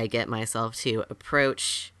how I get myself to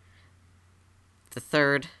approach the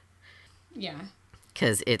 3rd, Yeah.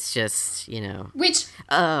 because it's just, you know, Which,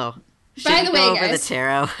 oh, should By we the go way, over guys- the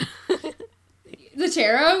tarot? the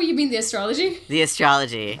tarot? You mean the astrology? The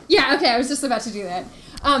astrology. Yeah, okay, I was just about to do that.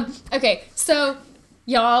 Okay, so,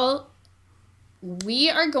 y'all, we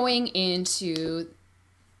are going into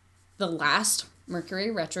the last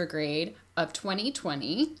Mercury retrograde of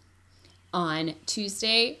 2020 on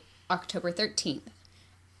Tuesday, October 13th.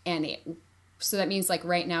 And so that means, like,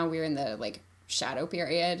 right now we're in the, like, shadow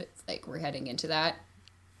period. Like, we're heading into that.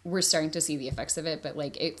 We're starting to see the effects of it, but,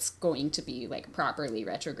 like, it's going to be, like, properly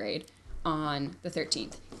retrograde on the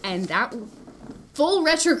 13th. And that full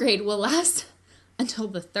retrograde will last until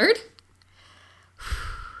the 3rd.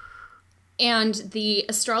 And the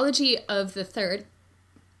astrology of the 3rd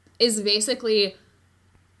is basically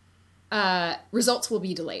results will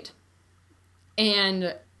be delayed.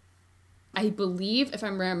 And I believe, if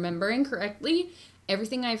I'm remembering correctly,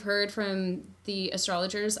 everything I've heard from the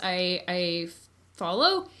astrologers I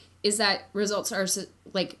follow is that results are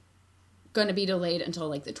like going to be delayed until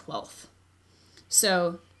like the 12th.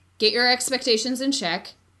 So get your expectations in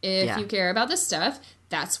check if you care about this stuff.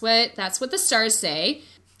 That's what the stars say.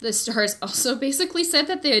 The stars also basically said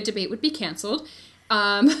that the debate would be canceled.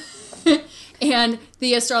 And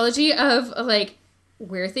the astrology of like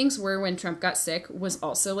where things were when Trump got sick was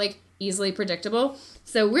also like easily predictable.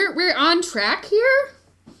 So we're on track here.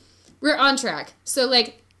 We're on track. So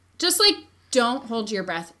like just like don't hold your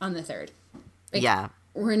breath on the 3rd. Like, yeah.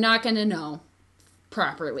 We're not going to know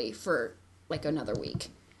properly for like another week.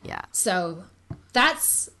 Yeah. So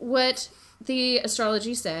that's what the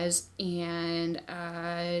astrology says, and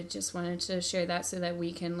I just wanted to share that so that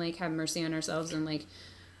we can like have mercy on ourselves and like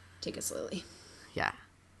take it slowly. Yeah.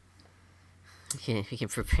 We can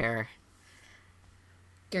prepare.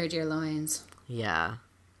 Gird your loins. Yeah.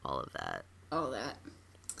 All of that. All that.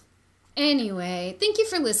 Anyway, thank you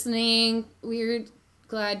for listening. We're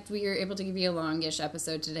glad we were able to give you a longish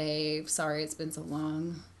episode today. Sorry it's been so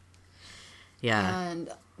long. Yeah. And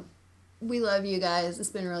we love you guys. It's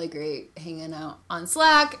been really great hanging out on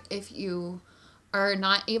Slack. If you are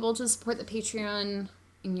not able to support the Patreon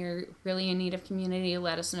and you're really in need of community,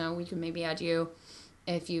 let us know. We can maybe add you.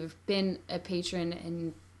 If you've been a patron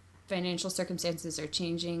and financial circumstances are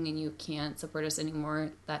changing and you can't support us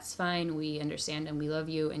anymore, that's fine. We understand and we love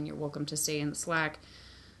you, and you're welcome to stay in the Slack.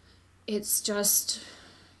 It's just,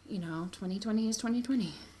 2020 is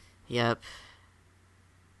 2020. Yep.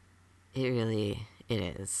 It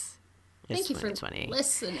is. Thank you for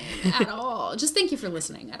listening at all. Just thank you for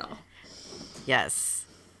listening at all. Yes.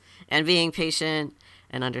 And being patient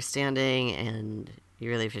and understanding, and we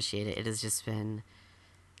really appreciate it. It has just been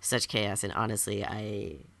such chaos, and honestly,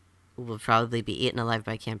 I will probably be eaten alive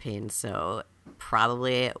by campaigns, so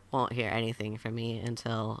probably won't hear anything from me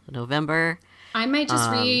until November. I might just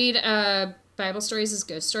read Bible Stories as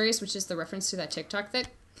Ghost Stories, which is the reference to that TikTok that...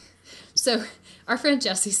 So, our friend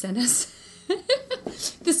Jessie sent us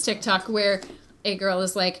this TikTok where a girl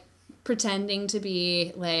is, like, pretending to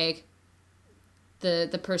be, like, the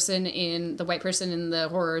white person in the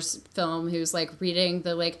horror film who's, like, reading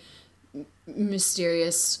the, like,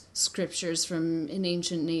 mysterious scriptures from an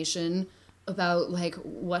ancient nation about, like,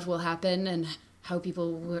 what will happen and how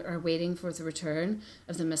people are waiting for the return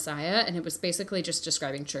of the Messiah. And it was basically just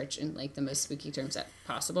describing church in, like, the most spooky terms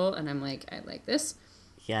possible. And I'm like, I like this.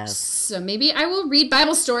 Yes. So maybe I will read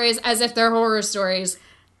Bible stories as if they're horror stories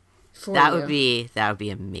for that you. Would be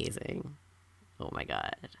amazing. Oh my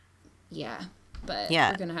God. Yeah. But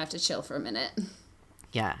yeah. We're going to have to chill for a minute.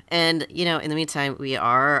 Yeah. And, in the meantime, we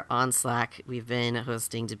are on Slack. We've been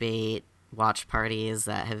hosting debate watch parties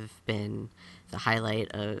that have been the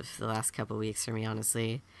highlight of the last couple weeks for me,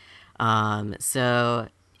 honestly. So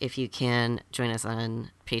if you can join us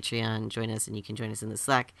on Patreon, join us, and you can join us in the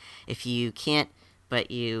Slack. If you can't, but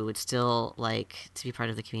you would still like to be part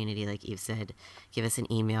of the community, like Eve said, give us an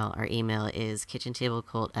email. Our email is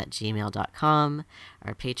kitchentablecult@gmail.com.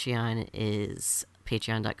 Our Patreon is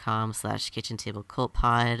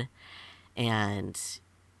patreon.com/kitchentablecultpod. And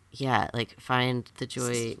yeah, like find the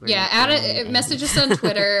joy. Yeah, message us on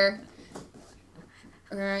Twitter.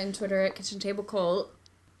 We're on Twitter at Kitchen Table Cult.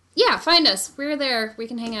 Yeah, find us. We're there. We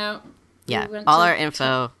can hang out. Yeah, all our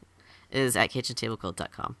info is at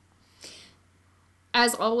kitchentablecult.com.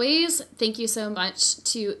 As always, thank you so much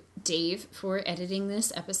to Dave for editing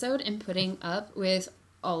this episode and putting up with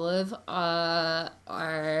all of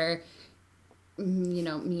our,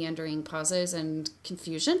 meandering pauses and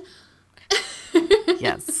confusion.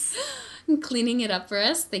 Yes. And cleaning it up for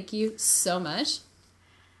us. Thank you so much.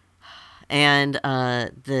 And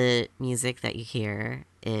the music that you hear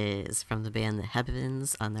is from the band The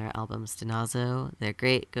Heavens on their album Stenazo. They're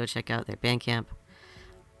great. Go check out their Bandcamp.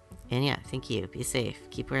 And yeah, thank you. Be safe.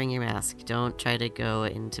 Keep wearing your mask. Don't try to go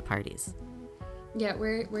into parties. Yeah,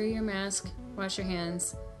 wear your mask. Wash your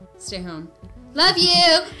hands. Stay home. Love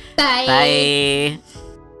you. Bye. Bye.